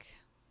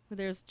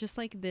there's just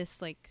like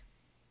this like,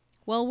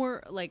 well,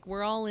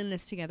 we're all in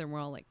this together. And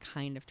we're all like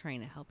kind of trying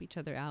to help each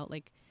other out.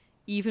 Like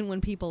even when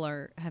people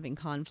are having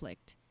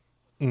conflict,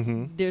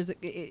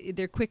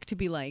 they're quick to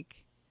be like,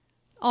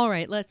 all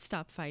right, let's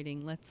stop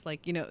fighting. Let's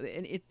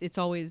and it's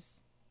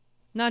always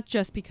not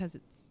just because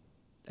it's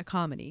a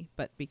comedy,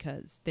 but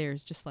because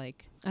there's just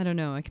like, I don't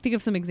know, I can think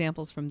of some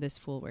examples from This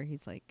Fool where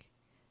he's like,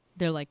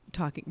 they're like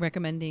talking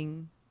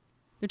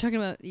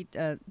about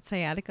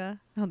sciatica,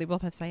 how they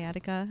both have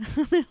sciatica.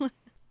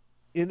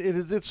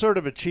 It's sort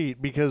of a cheat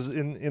because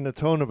in the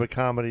tone of a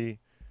comedy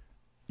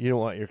you don't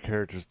want your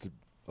characters to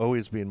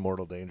always be in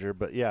mortal danger,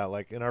 but yeah,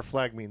 like in Our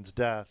Flag Means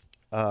Death,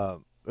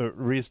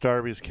 Rhys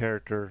Darby's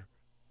character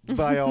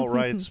by all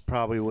rights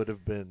probably would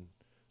have been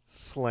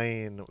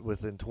slain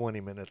within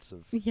 20 minutes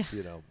of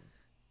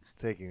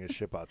taking a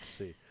ship out to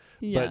sea.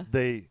 Yeah.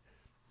 But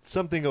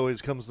something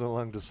always comes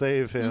along to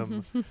save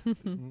him.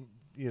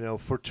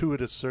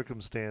 Fortuitous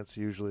circumstance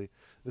usually.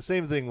 The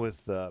same thing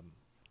with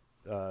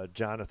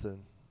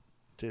Jonathan,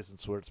 Jason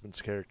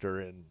Schwartzman's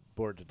character in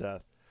Bored to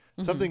Death.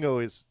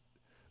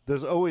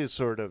 There's always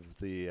sort of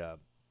the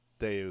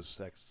Deus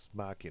Ex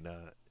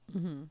Machina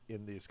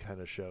in these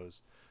kind of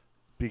shows,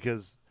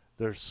 because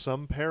there's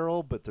some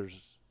peril, but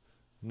there's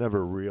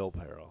never real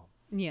peril.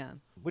 Yeah.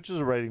 Which is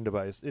a writing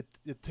device.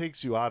 It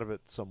takes you out of it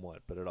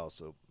somewhat, but it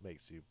also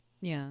makes you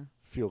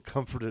feel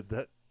comforted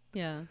that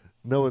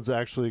no one's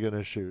actually going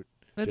to shoot.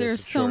 But there are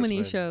so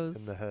many shows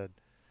in the head.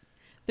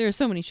 There are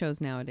so many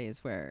shows nowadays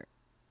where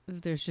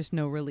there's just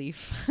no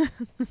relief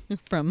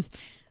from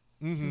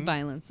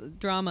violence,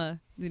 drama.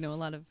 A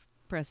lot of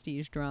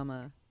prestige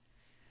drama.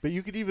 But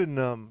you could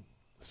even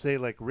say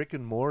like Rick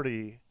and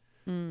Morty,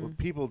 where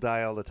people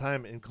die all the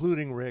time,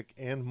 including Rick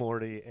and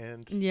Morty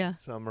and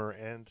Summer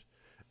and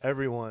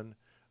everyone,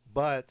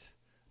 but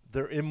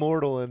they're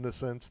immortal in the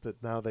sense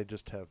that now they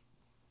just have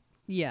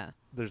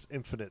there's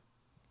infinite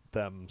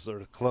thems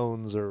or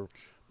clones, or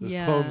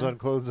there's clones on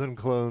clones on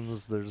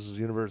clones, there's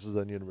universes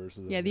on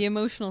universes. The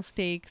emotional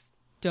stakes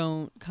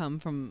don't come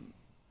from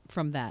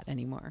that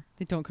anymore.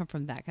 They don't come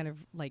from that kind of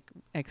like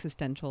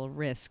existential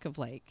risk of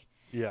like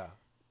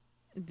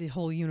the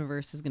whole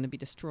universe is going to be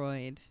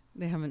destroyed.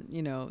 They haven't,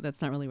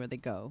 that's not really where they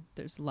go.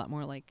 There's a lot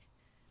more like,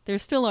 there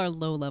still are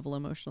low level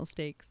emotional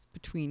stakes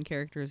between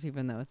characters,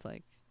 even though it's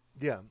like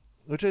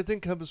which I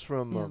think comes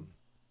from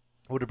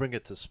to bring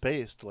it to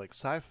Spaced, like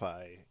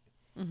sci-fi,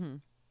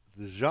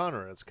 the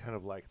genre is kind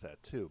of like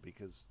that too,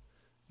 because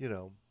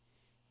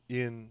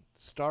in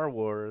Star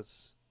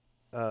Wars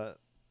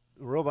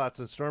robots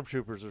and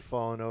stormtroopers are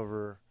falling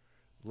over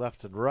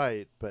left and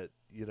right, but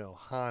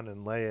Han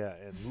and Leia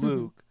and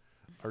Luke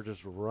are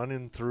just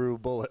running through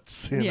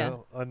bullets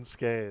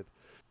unscathed,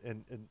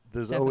 and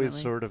there's always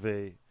sort of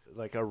a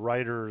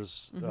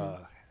writer's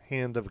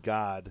hand of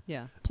God.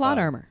 Plot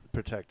armor.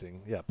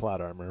 Protecting.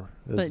 Plot armor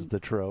is the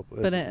trope.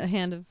 But a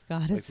hand of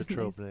God like is the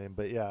trope name.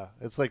 But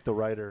it's like the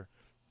writer,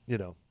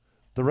 the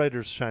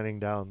writer's shining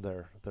down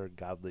their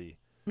godly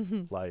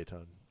light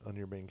on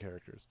your main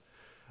characters.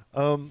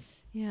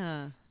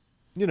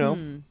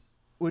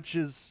 Which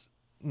is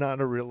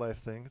not a real life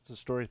thing. It's a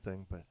story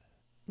thing, but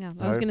Yeah,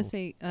 I was going to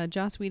say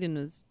Joss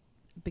Whedon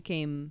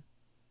became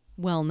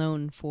well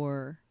known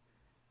for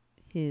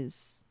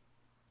his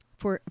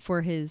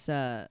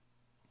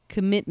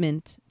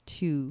commitment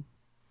to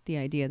the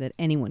idea that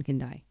anyone can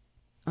die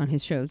on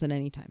his shows at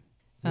any time.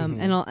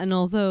 And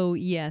although,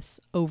 yes,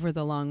 over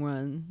the long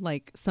run,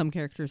 like some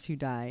characters who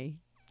die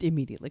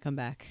immediately come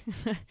back.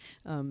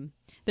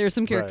 There are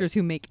some characters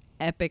who make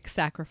epic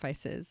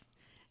sacrifices,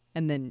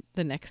 and then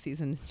the next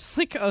season is just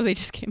like, oh, they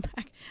just came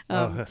back.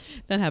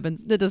 That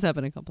happens. That does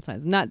happen a couple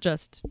times. Not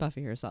just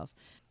Buffy herself,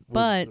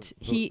 but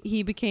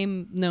he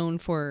became known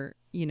for,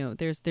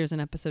 there's an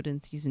episode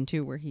in season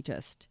 2 where he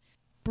just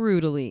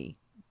brutally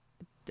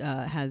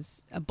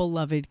has a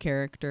beloved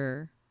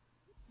character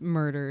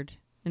murdered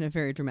in a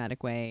very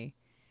dramatic way.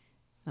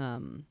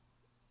 And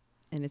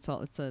it's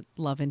a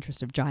love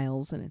interest of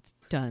Giles, and it's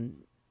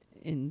done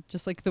in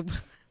just like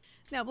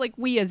now, like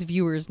we as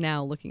viewers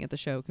now looking at the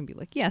show can be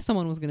like, yeah,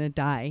 someone was gonna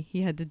die.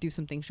 He had to do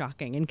something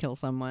shocking and kill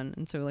someone,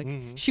 and so like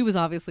she was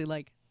obviously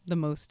like the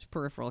most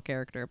peripheral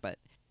character. But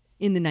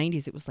in the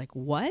 90s, it was like,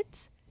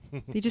 what?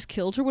 They just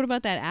killed her? What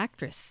about that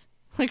actress?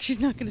 Like she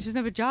doesn't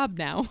have a job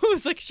now. It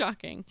was like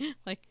shocking.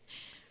 Like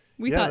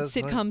we thought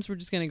sitcoms were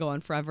just gonna go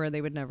on forever.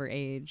 They would never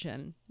age,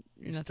 and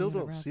you still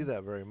don't see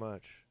that very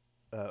much.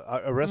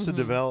 Arrested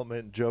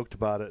Development joked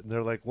about it, and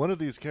they're like, one of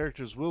these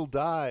characters will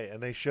die,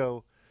 and they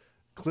show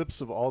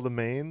clips of all the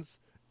mains,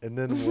 and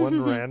then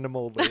one random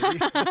old lady.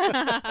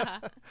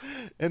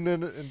 And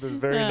then in the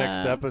very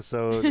next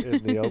episode,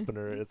 in the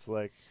opener, it's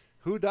like,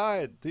 who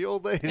died? The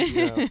old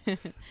lady.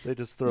 They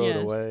just throw it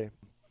away.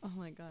 Oh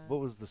my god! What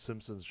was the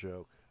Simpsons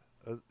joke?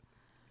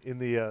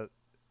 In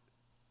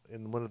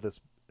one of this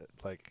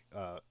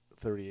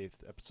 38th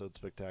episode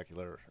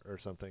spectacular or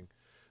something,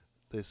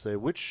 they say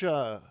which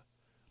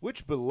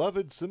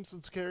beloved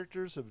Simpsons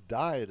characters have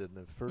died in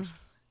the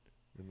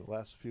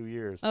last few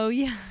years. Oh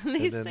yeah,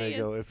 and then they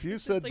go, if you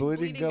said like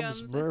Bleeding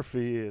Gums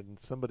Murphy and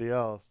somebody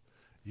else,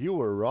 you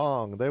were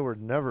wrong. They were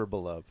never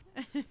beloved.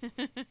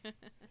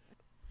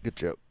 Good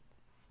joke.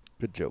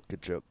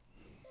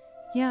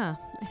 Yeah,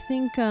 I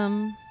think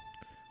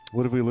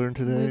what have we learned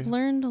today? We've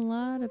learned a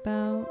lot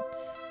about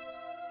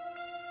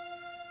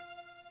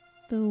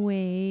the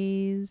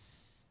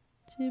ways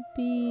to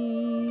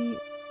be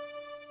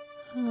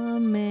a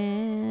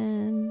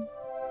man.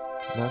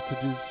 Not to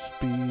do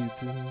speed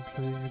and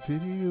play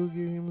video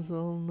games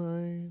all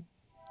night.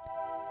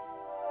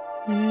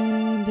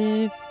 And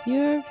if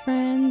your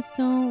friends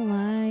don't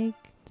like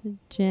the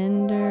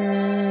gender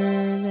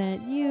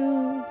that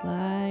you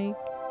like,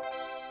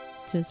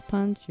 just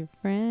punch your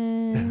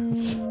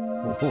friends.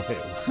 Wait.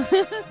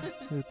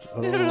 It's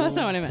okay No, that's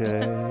not what I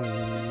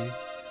meant.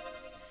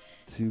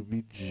 To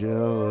be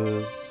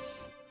jealous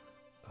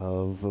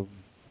of a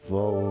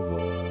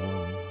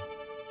vulva.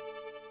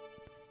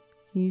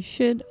 You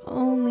should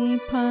only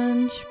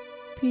punch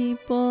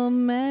people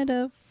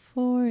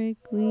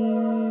metaphorically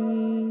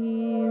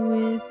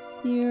with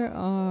your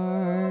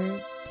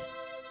art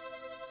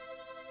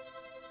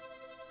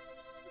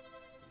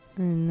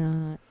and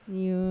not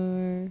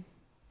your...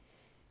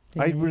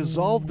 I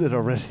resolved it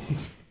already.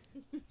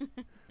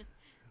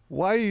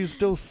 Why are you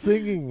still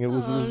singing? It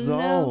was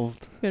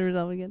resolved. No. Good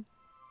resolve again.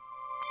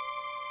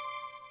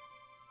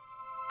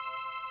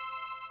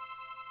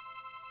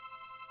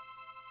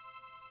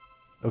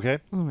 Okay.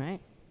 All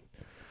right.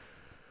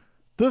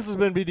 This has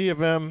been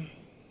BDFM.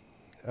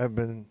 I've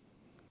been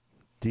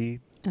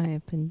D. I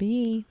have been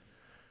B.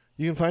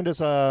 You can find us,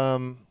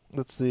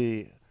 let's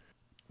see.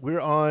 We're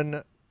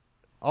on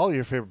all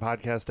your favorite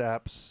podcast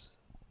apps.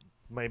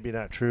 Might be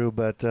not true,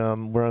 but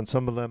we're on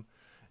some of them.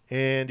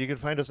 And you can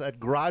find us at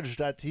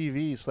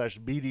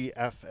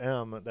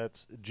garage.tv/BDFM.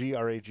 That's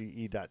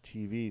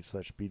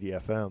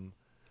grage.tv/BDFM.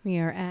 We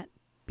are at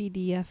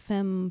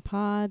BDFM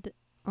Pod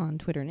on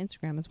Twitter and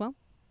Instagram as well.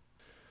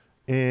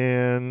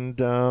 And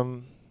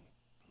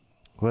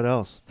what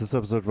else? This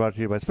episode brought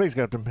to you by Space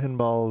Captain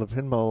Pinball, the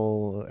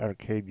pinball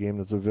arcade game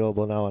that's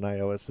available now on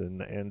iOS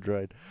and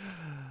Android.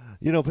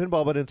 You know,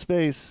 pinball, but in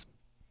space.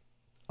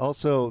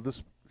 Also,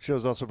 this show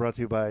is also brought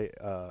to you by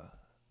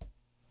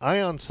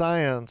Ion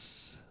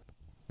Science,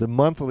 the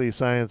monthly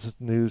science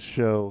news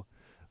show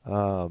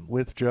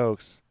with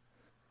jokes,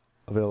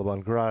 available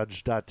on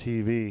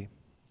garage.tv.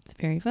 It's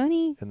very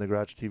funny. And the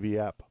Garage TV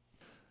app.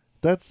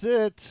 That's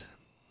it.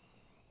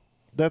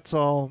 That's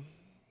all.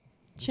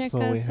 Check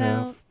us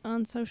out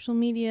on social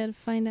media to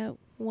find out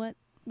what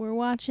we're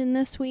watching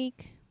this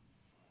week.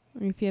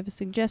 Or if you have a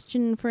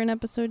suggestion for an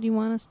episode you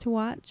want us to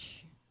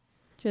watch,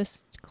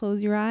 just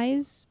close your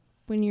eyes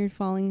when you're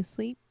falling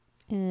asleep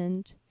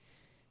and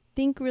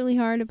think really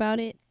hard about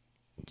it.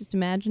 Just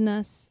imagine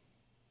us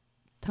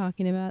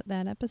talking about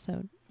that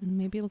episode, and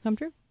maybe it'll come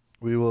true.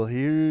 We will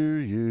hear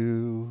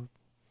you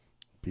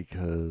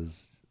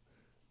because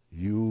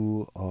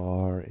you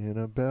are in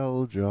a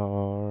bell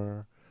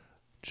jar,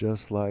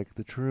 just like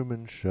the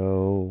Truman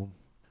Show.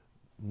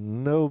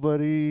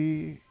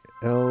 Nobody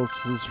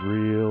else is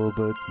real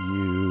but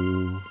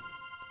you.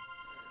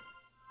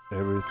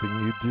 Everything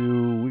you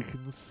do we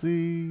can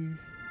see.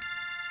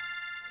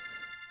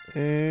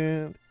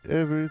 and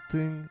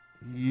everything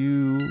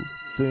you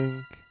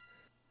think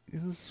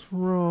is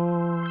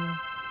wrong.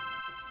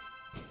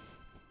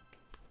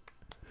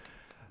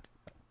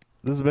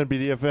 This has been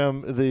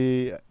BDFM.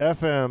 The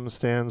FM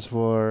stands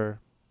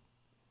for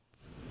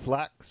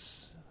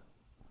Flax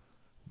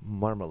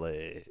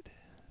Marmalade.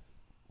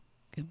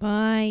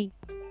 Goodbye.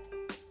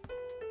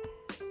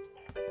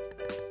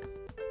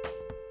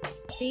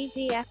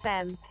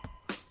 BDFM.